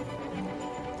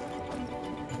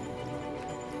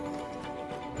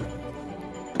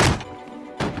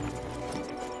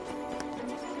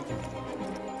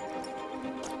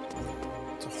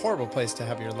 It's a horrible place to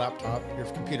have your laptop, your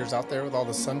computer's out there with all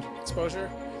the sun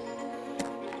exposure.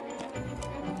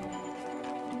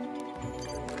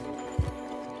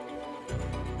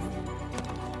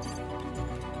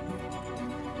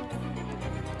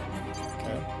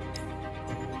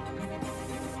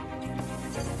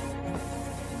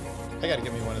 I gotta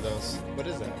give me one of those. What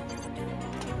is that?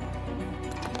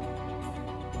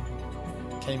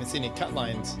 Can't even see any cut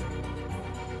lines.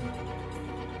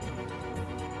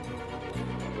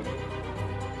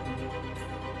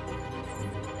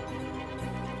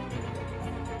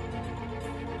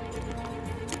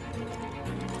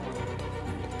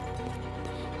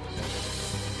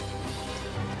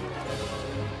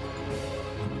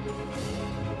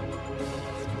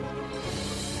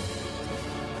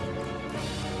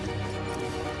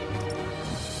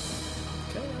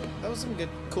 That was some good,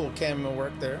 cool camera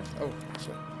work there. Oh,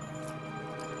 shit.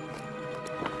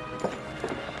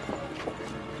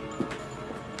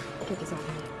 Get this off.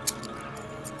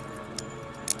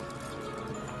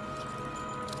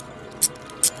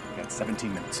 Got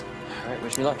 17 minutes. All right,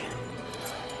 wish me luck.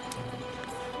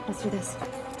 Let's do this.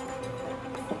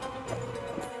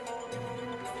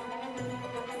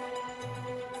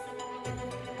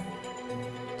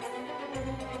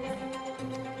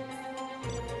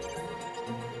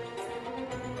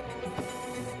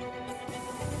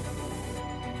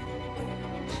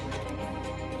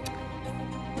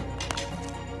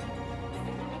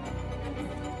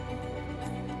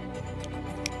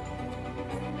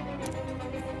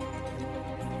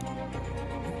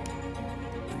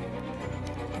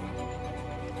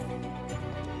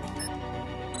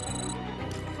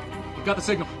 Got the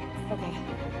signal. Okay.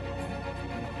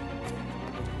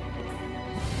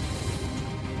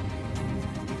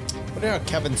 I wonder how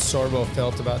Kevin Sorbo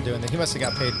felt about doing that. He must have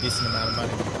got paid a decent amount of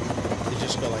money to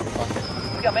just go like, fuck it.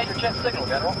 We got major check signal,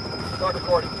 General. Start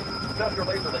recording. Set up your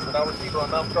laser link with our receiver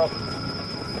on Mount Charleston.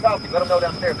 Copy. Let them know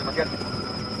downstairs if we're getting it.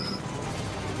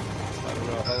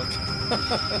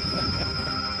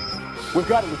 We've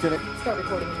got it, Lieutenant. Start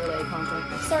recording in relay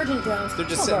contact. Sergeant Jones. They're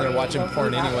just sitting there watching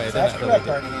porn anyway. They're not really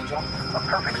good. Angel. A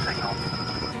perfect signal.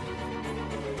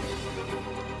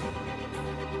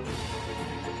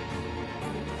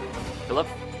 Philip,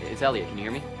 it's Elliot. Can you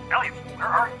hear me? Elliot, where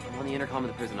are you? I'm on the intercom of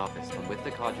the prison office. I'm with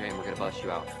the cadre and we're gonna bust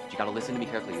you out. But you gotta listen to me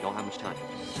carefully. You don't have much time.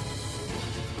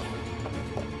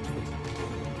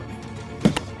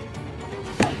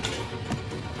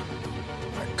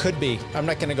 Could be. I'm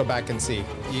not going to go back and see.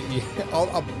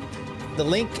 The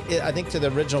link, I think, to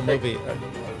the original movie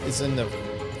is in the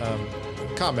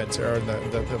comments or in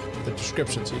the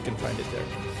description, so you can find it there.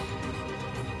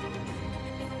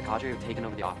 The cadre have taken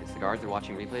over the office. The guards are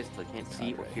watching replays so they can't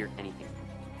see or hear anything.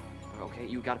 Okay,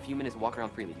 you got a few minutes to walk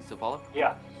around freely. Do you still follow?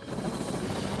 Yeah.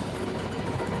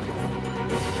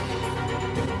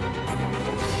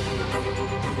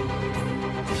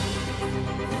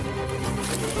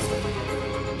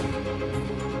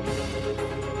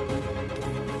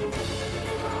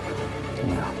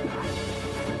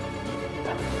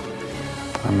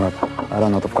 I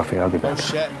don't know the coffee. I'll be back. Oh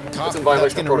shit. It's in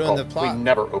violation of protocol. Ruin the plot. We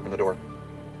never open the door.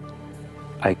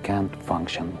 I can't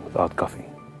function without coffee.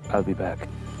 I'll be back.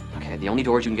 Okay, the only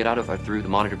doors you can get out of are through the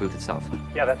monitor booth itself.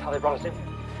 Yeah, that's how they brought us in.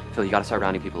 Phil, you gotta start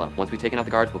rounding people up. Once we've taken out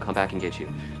the guards, we'll come back and get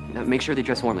you. Now, make sure they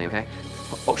dress warmly, okay?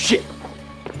 Oh, shit!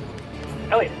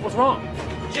 Elliot, what's wrong?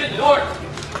 Shit, the door!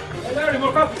 Hey, Larry,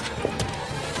 more coffee!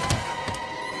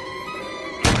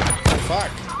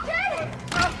 Fuck.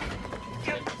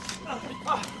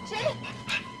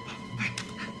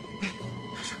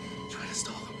 Try to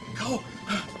stall them. Go!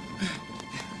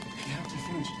 You have to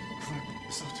finish before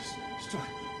the soldiers start.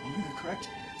 Only the correct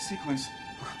sequence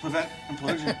will prevent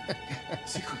implosion.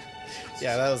 Sequence.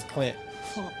 Yeah, that was Clint.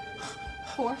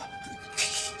 4.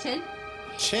 Chin.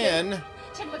 Chin?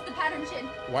 Chin, what's the pattern, Chin?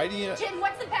 Why do you... Chin,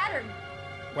 what's the pattern?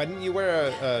 Why didn't you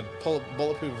wear a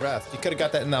bulletproof vest? You could have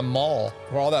got that in the mall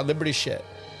or all that Liberty shit.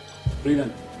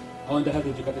 Breland, how in the hell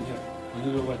did you get in here? When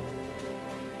you were with?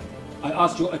 I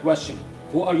asked you a question.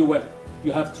 Who are you with?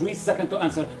 You have 3 seconds to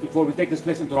answer before we take this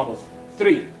place into trouble.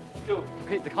 3, 2.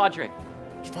 Okay, the cadre.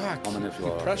 Fuck. How many of you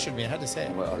You are? pressured me. I had to say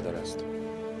it. Where are the rest?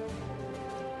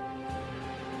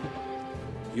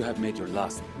 You have made your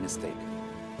last mistake.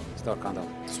 Start countdown.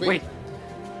 Sweet. Wait.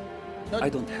 I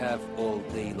don't have all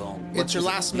day long. It's your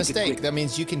last Make it mistake. quick. That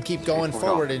means you can keep going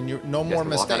forward and you're no You guys more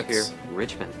can walk out of mistakes. here,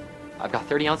 Richmond. I've got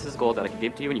 30 ounces of gold that I can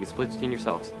give to you and you can split between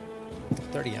yourselves.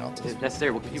 30 ounces. If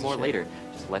necessary, we'll give you more later.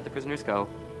 Just let the prisoners go.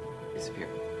 Disappear.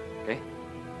 Okay?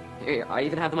 Here, I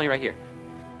even have the money right here.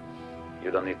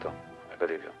 You don't need to. I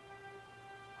believe you.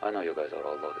 I know you guys are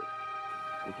all loaded.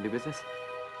 We can do business?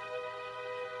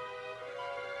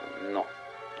 No,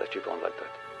 the chief won't like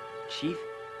that. Chief?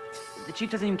 The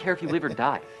chief doesn't even care if you live or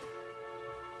die.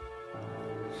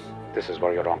 This is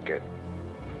where you're wrong, kid.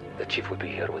 The chief would be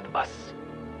here with us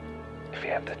if he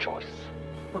had the choice.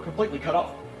 We're completely cut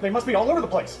off. They must be all over the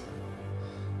place.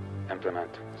 Implement.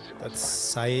 That's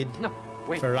Saeed No,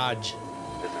 wait. Faraj.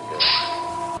 Listen,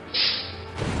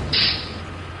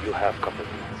 You have a couple of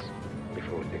minutes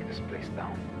before we take this place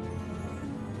down.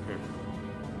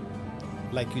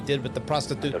 Like you did with the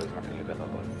prostitute. There is nothing you can do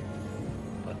about it.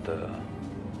 But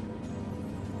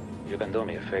you can do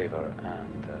me a favor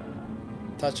and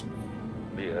touch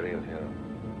be a real hero.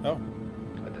 Oh.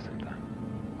 At the same time.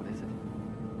 What is it?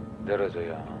 There is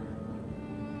a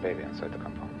baby inside the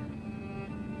compound.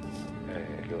 A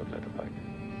cute little bike.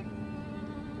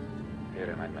 He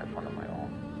reminds me of one of my own.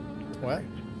 What?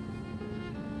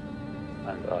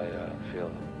 And I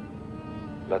feel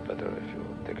a lot better if you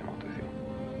take him out with you.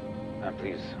 And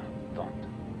please don't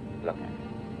let me.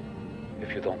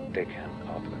 If you don't take him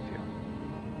out with you,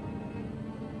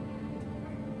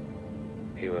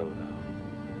 he will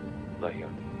lie here.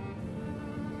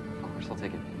 Of course, I'll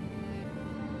take it.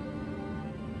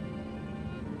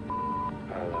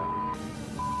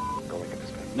 I'll go and get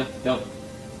this guy. No, don't.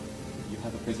 You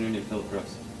have a prisoner named Philip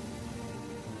Gross.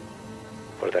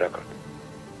 For the record,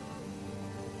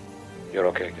 you're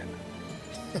okay again.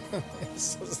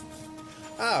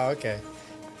 Oh, okay.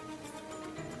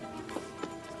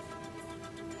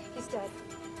 He's dead.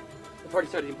 The party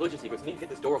started the implosion sequence. We need to get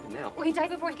this door open now. Well, he died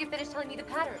before he could finish telling me the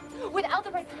pattern. Without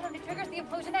the right pattern, it triggers the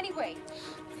implosion anyway.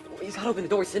 He's got to open the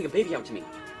door. He's sending a baby out to me.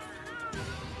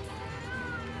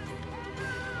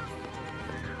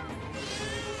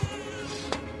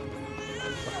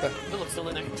 Philip's still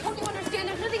in there. Don't you understand?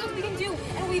 There's nothing else we can do,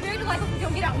 and we'll be very delighted if we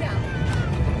don't get out now.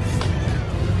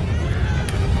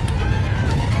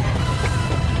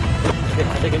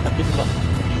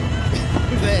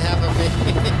 They have a baby.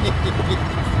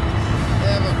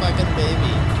 They have a fucking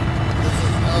baby. This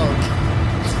is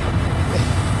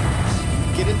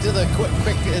get into the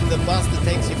quick in the bus that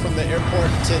takes you from the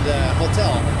airport to the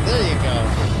hotel. There you go.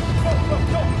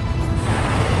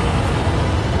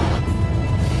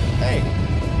 Hey.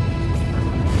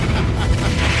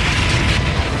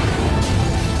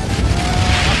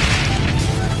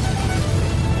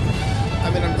 I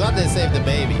mean, I'm glad they saved the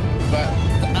baby, but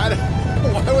I don't.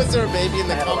 Why was there a baby in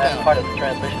the compound? Part of the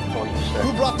transmission for you, sir.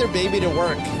 Who brought their baby to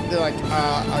work? They're like,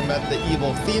 I'm at the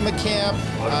evil FEMA camp.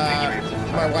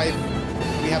 My wife,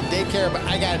 we have daycare, but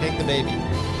I gotta take the baby.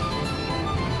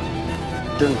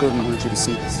 During Gordon, I want you to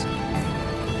see this.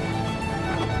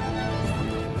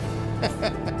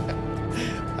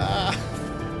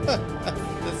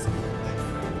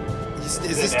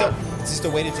 Is this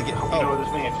still waiting to get? You know what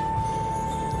this means.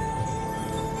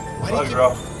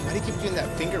 Why do you keep doing that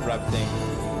finger rub thing?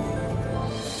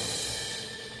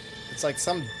 It's like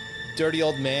some dirty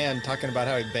old man talking about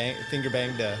how he finger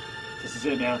banged a. This is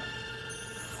it, man.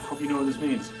 Hope you know what this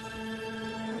means.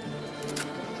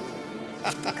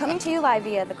 Coming to you live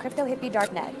via the Crypto Hippie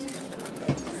Darknet.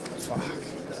 Fuck.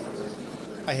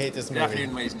 I hate this movie. Good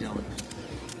afternoon, ladies and gentlemen.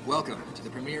 Welcome to the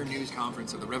premier news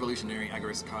conference of the Revolutionary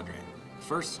Agorist Cadre.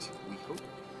 First, we hope...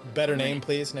 Better name,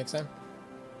 please, next time.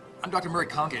 I'm Dr. Murray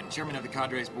Conkin, chairman of the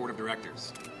Cadre's board of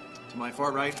directors. To my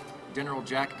far right, General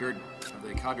Jack Gurdon of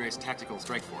the Cadre's Tactical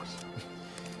Strike Force.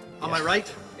 On my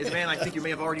right is a man I think you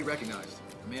may have already recognized.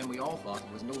 A man we all thought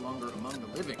was no longer among the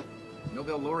living.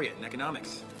 Nobel laureate in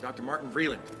economics, Dr. Martin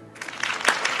Vreeland.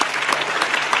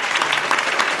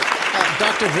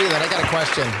 Dr. Vreeland, I got a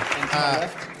question.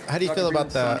 How do you feel about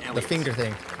the finger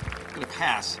thing? I'm going to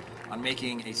pass on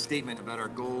making a statement about our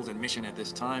goals and mission at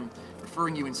this time,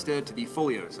 referring you instead to the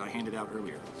folios I handed out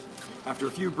earlier. After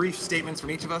a few brief statements from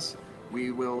each of us,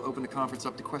 we will open the conference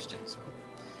up to questions.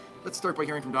 Let's start by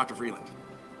hearing from Dr. Vreeland.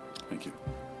 Thank you.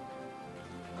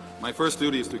 My first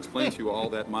duty is to explain to you all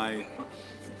that my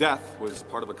death was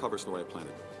part of a cover story I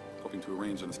planted, hoping to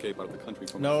arrange an escape out of the country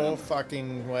from my No family.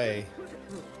 fucking way.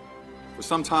 For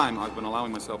some time, I've been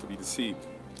allowing myself to be deceived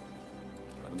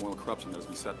by the moral corruption that has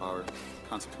beset our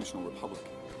constitutional republic.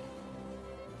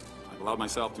 I've allowed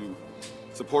myself to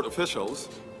support officials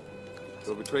who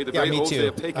have betrayed the Yeah, very me oaths they too.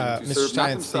 have taken to Mr. serve not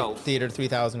Science themselves Theater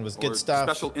 3000 was good or stuff.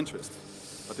 special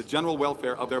interests, but the general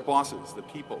welfare of their bosses, the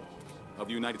people of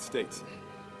the United States.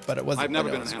 But it wasn't I've never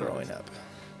when I been was an growing anarchist. up.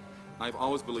 I've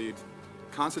always believed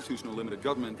constitutional limited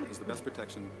government is the best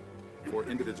protection for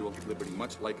individual liberty,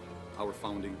 much like our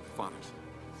founding fathers.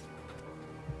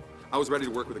 I was ready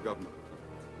to work with the government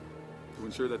to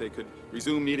ensure that they could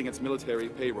resume meeting its military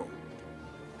payroll.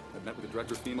 I met with the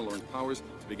director of FEMA, Lawrence Powers,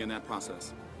 to begin that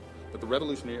process. But the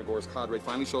revolutionary Agorist cadre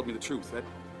finally showed me the truth, that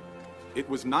it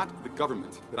was not the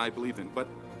government that I believed in, but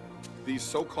these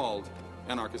so-called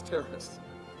anarchist terrorists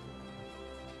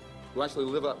who actually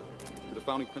live up to the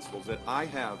founding principles that I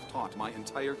have taught my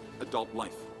entire adult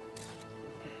life.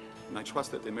 And I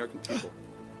trust that the American people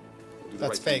will do the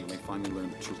That's right thing fake. when they finally learn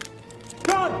the truth.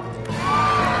 God!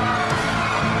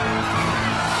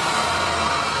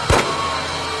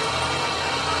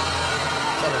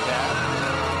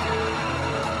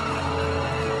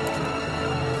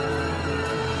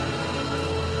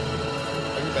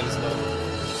 this though.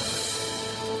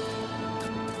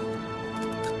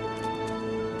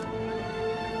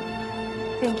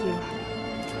 Thank you.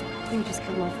 You just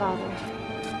killed my father.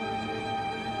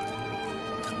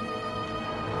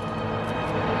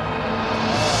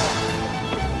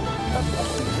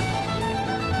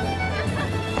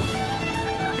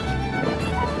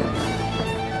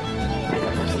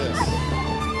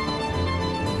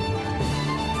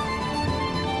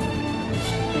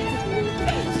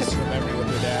 Just remembering with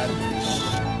her dad.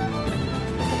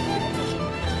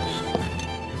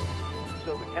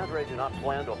 So the counter do not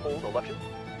plan to hold elections?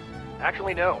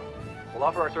 Actually, no. We'll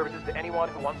offer our services to anyone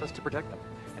who wants us to protect them.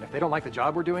 And if they don't like the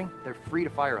job we're doing, they're free to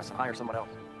fire us and hire someone else.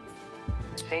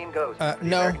 Same goes.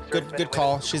 No, good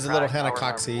call. She's a little Hannah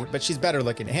Coxey, but she's better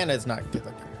looking. Hannah is not good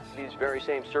looking. These very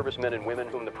same servicemen and women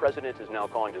whom the president is now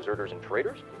calling deserters and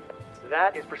traitors?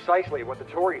 That is precisely what the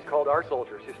Tories called our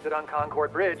soldiers who stood on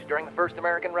Concord Bridge during the First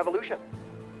American Revolution.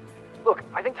 Look,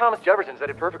 I think Thomas Jefferson said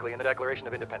it perfectly in the Declaration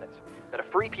of Independence, that a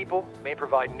free people may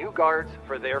provide new guards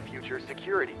for their future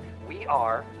security. We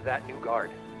are that new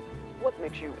guard. What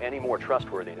makes you any more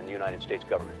trustworthy than the United States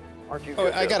government? Aren't you?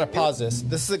 Oh, I gotta pause this.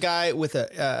 This is a guy with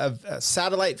a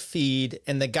satellite feed,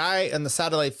 and the guy on the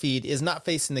satellite feed is not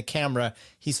facing the camera.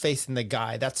 He's facing the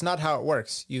guy. That's not how it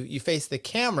works. You face the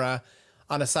camera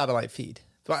on a satellite feed.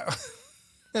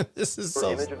 This is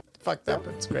so fucked up.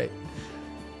 It's great.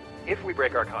 If we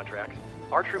break our contracts,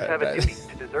 our troops have a duty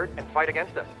to desert and fight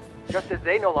against us, just as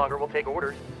they no longer will take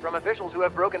orders from officials who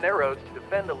have broken their oaths to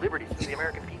defend the liberties of the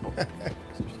American people.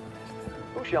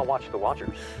 Who shall watch the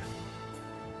watchers?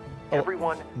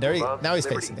 Everyone there who loves now he's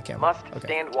liberty facing the camera. must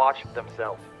stand watch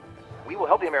themselves. We will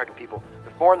help the American people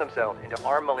reform themselves into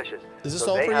armed militias Is this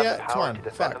so they over have yet? the Come power on, to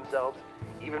defend fuck. themselves,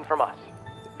 even from us.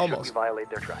 Almost. Should we violate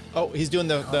their trust. Oh, he's doing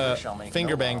the shall make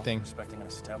finger no bang law thing. respecting an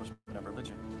establishment of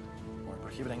religion, or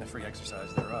prohibiting the free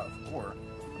exercise thereof, or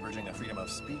abridging the freedom of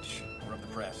speech or of the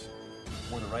press,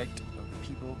 or the right of the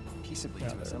people peaceably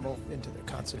to assemble into their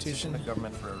constitution. The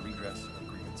government for a redress of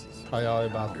grievances. Probably all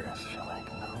about. Congress shall make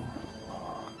no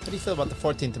law. How do you feel about the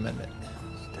 14th Amendment?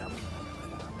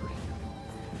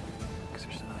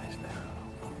 Exercise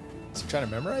thereof. Is he trying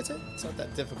to memorize it? It's not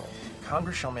that difficult.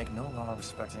 Congress shall make no law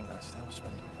respecting an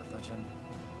establishment of religion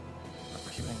or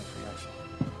prohibiting the free action.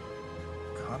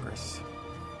 Congress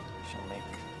shall make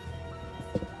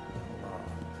no law.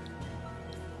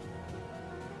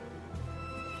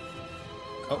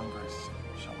 Congress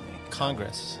shall make.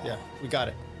 Congress. Yeah, we got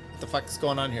it. What the fuck is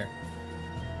going on here?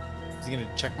 Is he gonna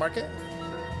check mark it?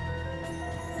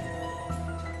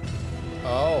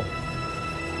 Oh.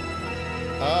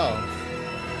 Oh.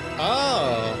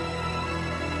 Oh.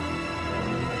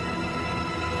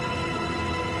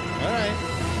 All right.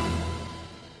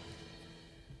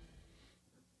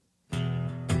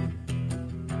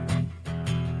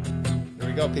 There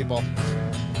we go, people.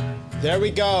 There we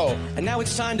go. And now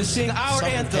it's time to sing our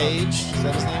anthem. Page. Is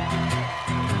that his name?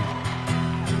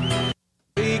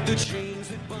 Break the chains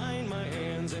that bind my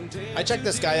hands and I checked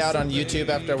this guy out on YouTube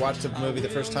after I watched the movie the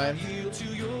first time.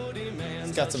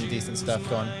 He's got some decent stuff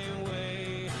going.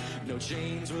 no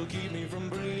chains will keep me from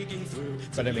breaking through.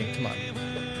 But I mean, come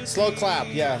on. Slow clap.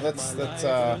 Yeah, let's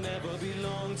never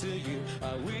belong to you.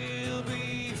 I will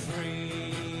be free.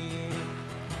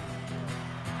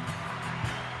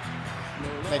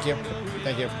 Thank you.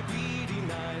 Thank you.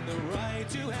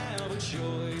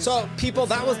 So, people,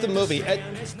 that was the movie.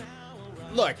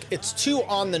 Look, it's too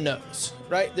on the nose,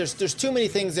 right? There's too many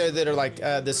things there that are like,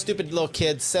 the stupid little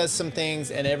kid says some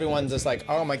things and everyone's just like,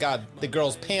 oh my God, the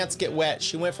girl's pants get wet.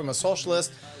 She went from a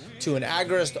socialist to an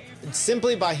agorist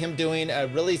simply by him doing a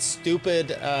really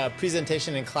stupid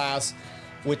presentation in class,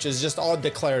 which is just all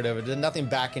declarative. There's nothing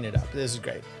backing it up. This is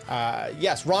great.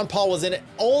 Yes, Ron Paul was in it.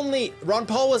 Ron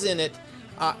Paul was in it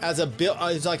as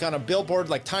he's like on a billboard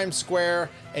like Times Square,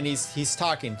 and he's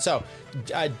talking. So,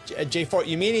 J4,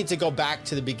 you may need to go back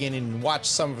to the beginning and watch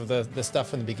some of the stuff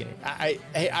from the beginning.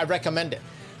 I recommend it.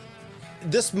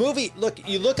 This movie, look,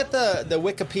 you look at the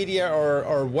Wikipedia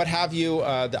or what have you,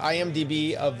 the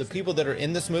IMDb of the people that are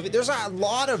in this movie. There's a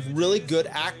lot of really good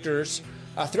actors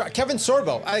throughout. Kevin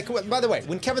Sorbo. By the way,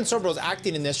 when Kevin Sorbo was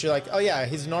acting in this, you're like, oh yeah,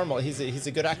 he's normal. He's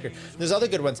a good actor. There's other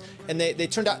good ones, and they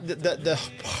turned out the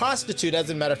prostitute, as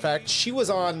a matter of fact, she was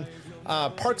on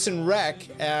Parks and Rec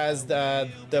as the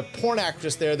porn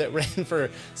actress there that ran for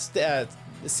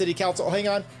city council. Oh, hang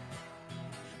on.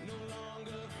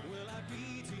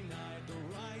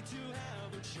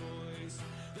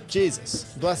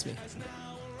 Jesus, bless me.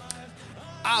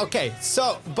 Okay,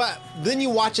 so, but then you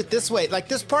watch it this way. Like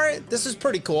this part, this is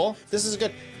pretty cool. This is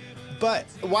good. But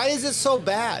why is it so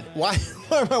bad? Why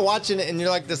why am I watching it? And you're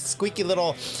like this squeaky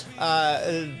little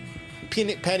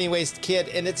penny waist kid,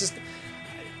 and it's just,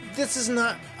 this is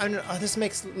not. I don't know. This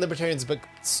makes libertarians look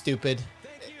stupid.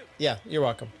 Yeah, you're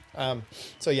welcome.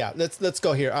 So yeah, let's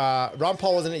go here. Ron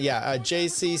Paul wasn't it? Yeah.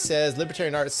 JC says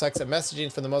libertarian art sucks at messaging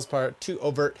for the most part, too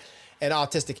overt and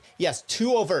autistic. Yes,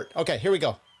 too overt. Okay, here we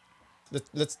go.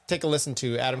 Let's take a listen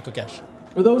to Adam Kokesh.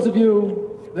 For those of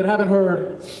you that haven't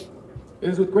heard, it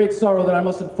is with great sorrow that I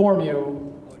must inform you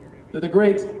that the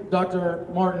great Dr.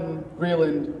 Martin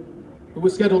Vreeland, who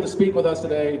was scheduled to speak with us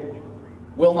today,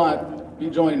 will not be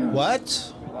joining us.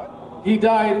 What? He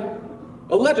died,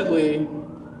 allegedly,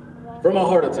 from a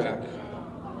heart attack.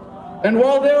 And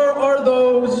while there are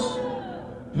those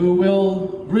who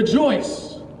will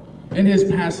rejoice in his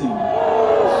passing,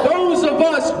 those of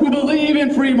us who believe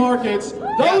in free markets,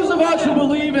 those of us who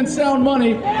believe in sound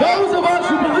money, those of us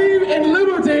who believe in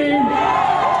liberty,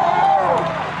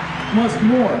 must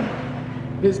mourn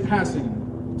his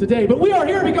passing today. But we are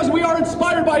here because we are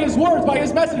inspired by his words, by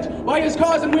his message, by his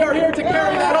cause, and we are here to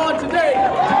carry that on today, to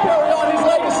carry on his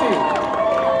legacy.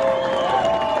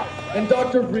 And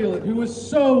Dr. Vreeland, who is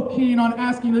so keen on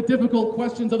asking the difficult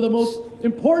questions of the most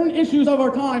important issues of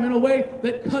our time in a way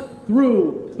that cut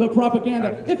through the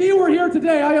propaganda. If he were here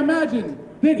today, I imagine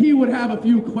that he would have a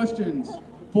few questions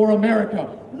for America.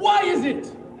 Why is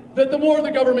it that the more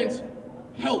the government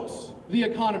helps the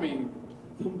economy,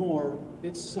 the more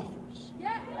it suffers?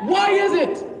 Why is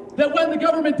it that when the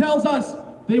government tells us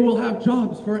they will have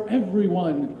jobs for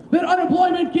everyone, that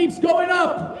unemployment keeps going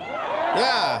up?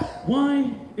 Yeah.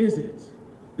 Why is it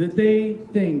that they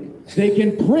think they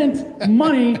can print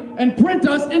money and print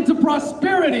us into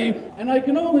prosperity? And I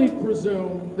can only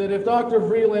presume that if Dr.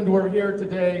 Vreeland were here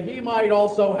today, he might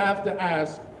also have to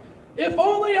ask, if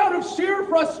only out of sheer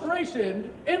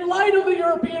frustration, in light of the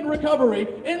European recovery,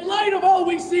 in light of all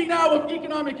we see now of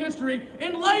economic history,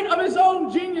 in light of his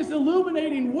own genius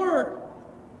illuminating work,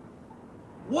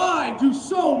 why do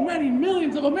so many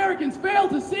millions of Americans fail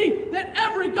to see that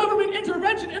every government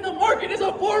intervention in the market is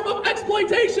a form of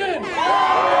exploitation?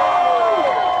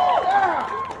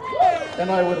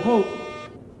 And I would hope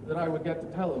that I would get to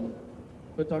tell him,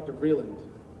 but Dr. Vreeland,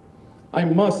 I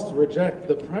must reject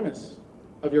the premise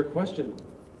of your question.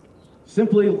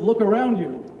 Simply look around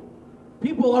you.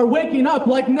 People are waking up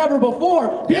like never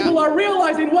before. People are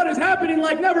realizing what is happening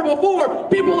like never before.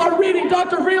 People are reading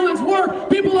Dr. Vreeland's work.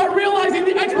 People are realizing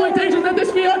the exploitation that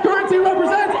this fiat currency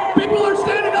represents. People are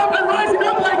standing up and rising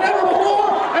up like never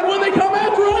before. And when they come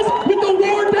after us with the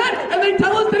war debt and they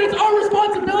tell us that it's our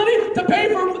responsibility to pay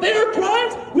for their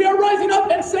crimes, we are rising up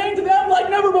and saying to them like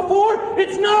never before,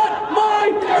 it's not my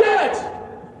debt.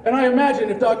 And I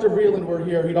imagine if Dr. Vreeland were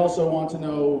here, he'd also want to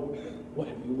know, what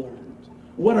have you learned?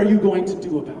 What are you going to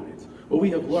do about it? Well,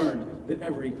 we have learned that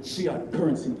every fiat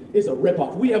currency is a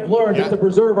ripoff. We have learned that to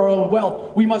preserve our own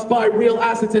wealth, we must buy real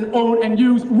assets and own and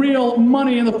use real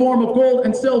money in the form of gold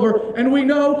and silver. And we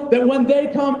know that when they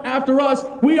come after us,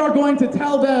 we are going to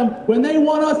tell them, when they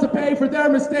want us to pay for their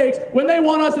mistakes, when they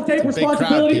want us to take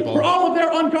responsibility for all of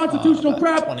their unconstitutional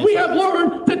crap, we have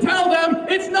learned to tell them,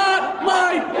 it's not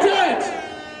my debt.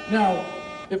 Now,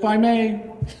 if I may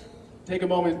take a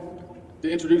moment to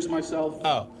introduce myself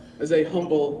as a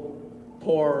humble,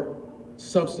 poor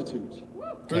substitute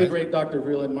for the great Dr.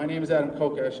 Vreeland. My name is Adam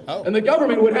Kokesh, and the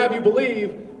government would have you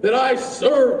believe that I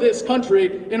served this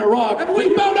country in Iraq. And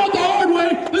we found out the hard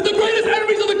way that the greatest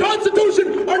enemies of the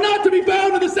Constitution are not to be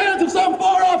found in the sands of some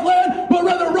far-off land, but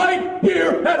rather right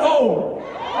here at home.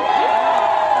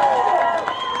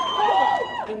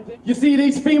 You see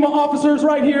these FEMA officers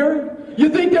right here? You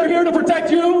think they're here to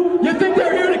protect you? You think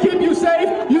they're here to keep you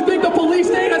safe? You think the police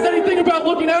state has anything about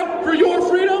looking out for your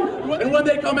freedom? And when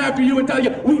they come after you and tell you,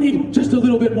 we need just a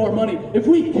little bit more money. If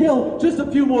we kill just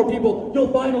a few more people, you'll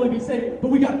finally be safe. But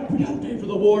we got to pay for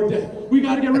the war debt. We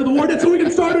got to get rid of the war debt so we can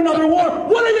start another war.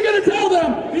 What are you going to tell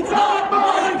them? It's not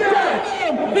my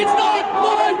debt. It's not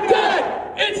my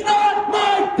debt. It's not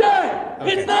my debt.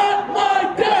 It's not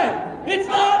my debt. It's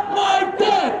not my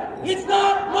debt. It's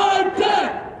not my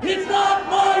debt. It's not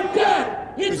my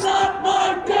debt! It's not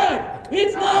my debt!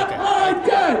 It's not my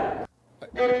debt!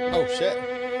 Oh shit.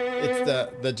 It's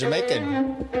the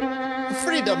Jamaican.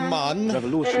 Freedom man.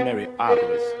 Revolutionary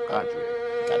artist,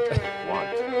 Cadre.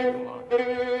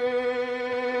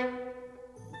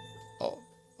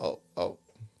 Oh.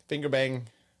 Finger bang.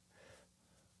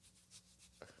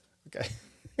 Okay.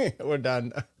 We're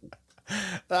done.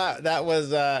 That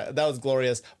was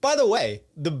glorious. By the way,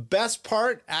 the best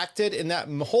part acted in that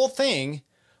whole thing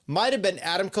might have been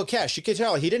Adam Kokesh. You could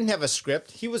tell he didn't have a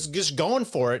script. He was just going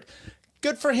for it.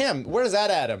 good for him. Where's that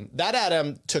Adam? That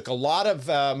Adam took a lot of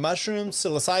mushrooms,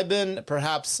 psilocybin,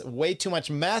 perhaps way too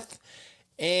much meth,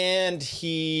 and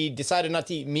he decided not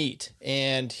to eat meat.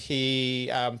 And he,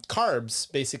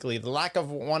 carbs, basically, the lack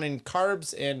of wanting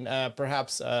carbs and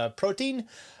perhaps protein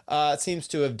seems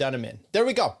to have done him in. There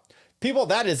we go. People,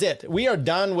 that is it. We are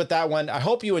done with that one. I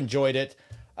hope you enjoyed it.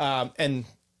 And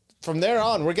from there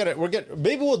on,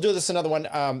 maybe we'll do this another one.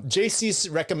 JC's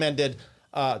recommended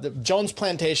the Jones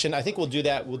Plantation. I think we'll do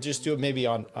that. We'll just do it maybe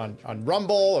on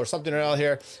Rumble or something around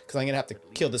here, because I'm gonna have to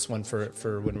kill this one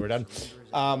for when we're done.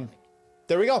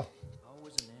 There we go.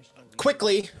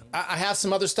 Quickly, I have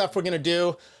some other stuff we're gonna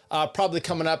do. Probably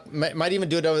coming up. Might even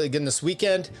do it again this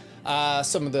weekend.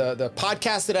 Some of the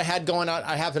podcasts that I had going on,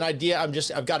 I have an idea.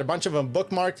 I've got a bunch of them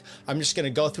bookmarked. I'm just going to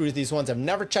go through these ones I've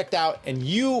never checked out, and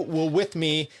you will with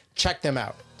me check them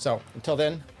out. So until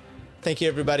then, thank you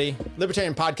everybody.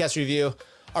 Libertarian Podcast Review.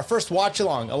 Our first watch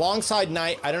along alongside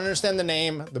Night. I don't understand the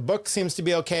name. The book seems to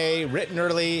be okay. Written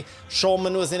early.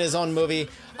 Schulman was in his own movie.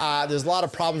 There's a lot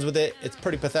of problems with it. It's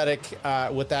pretty pathetic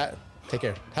with that. Take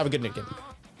care. Have a good night.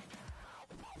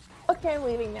 Okay, I'm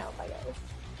leaving now. Bye guys.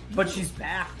 But she's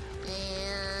back.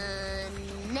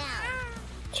 And now.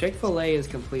 Chick-fil-A is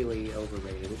completely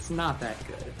overrated. It's not that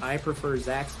good. I prefer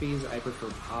Zaxby's. I prefer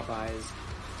Popeyes.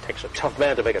 Takes a tough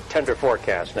man to make a tender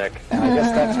forecast, Nick. And I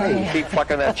guess that's me. Keep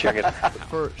fucking that chicken.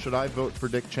 Should I vote for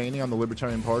Dick Cheney on the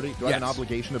Libertarian Party? Do I have an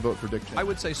obligation to vote for Dick Cheney? I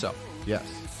would say so. Yes.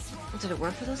 Did it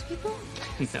work for those people?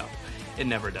 No, it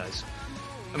never does.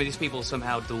 I mean, these people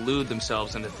somehow delude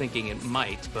themselves into thinking it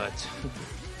might, but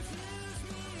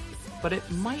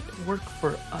it might work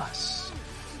for us.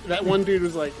 That one dude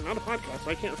was like, not a podcast,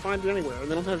 I can't find it anywhere,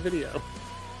 and they don't have video.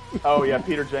 Oh, yeah,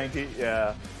 Peter Janke,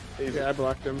 yeah. Yeah, I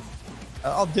blocked him.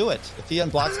 I'll do it. If he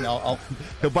unblocks me, I'll...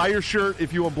 He'll buy your shirt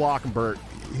if you unblock him, Bert.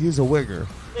 He's a wigger.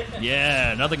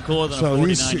 Yeah, nothing cooler than a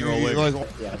 49-year-old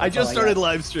wigger. I just started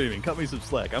live streaming. Cut me some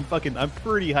slack. I'm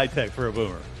pretty high tech for a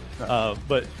boomer.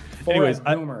 But anyways,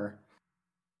 boomer.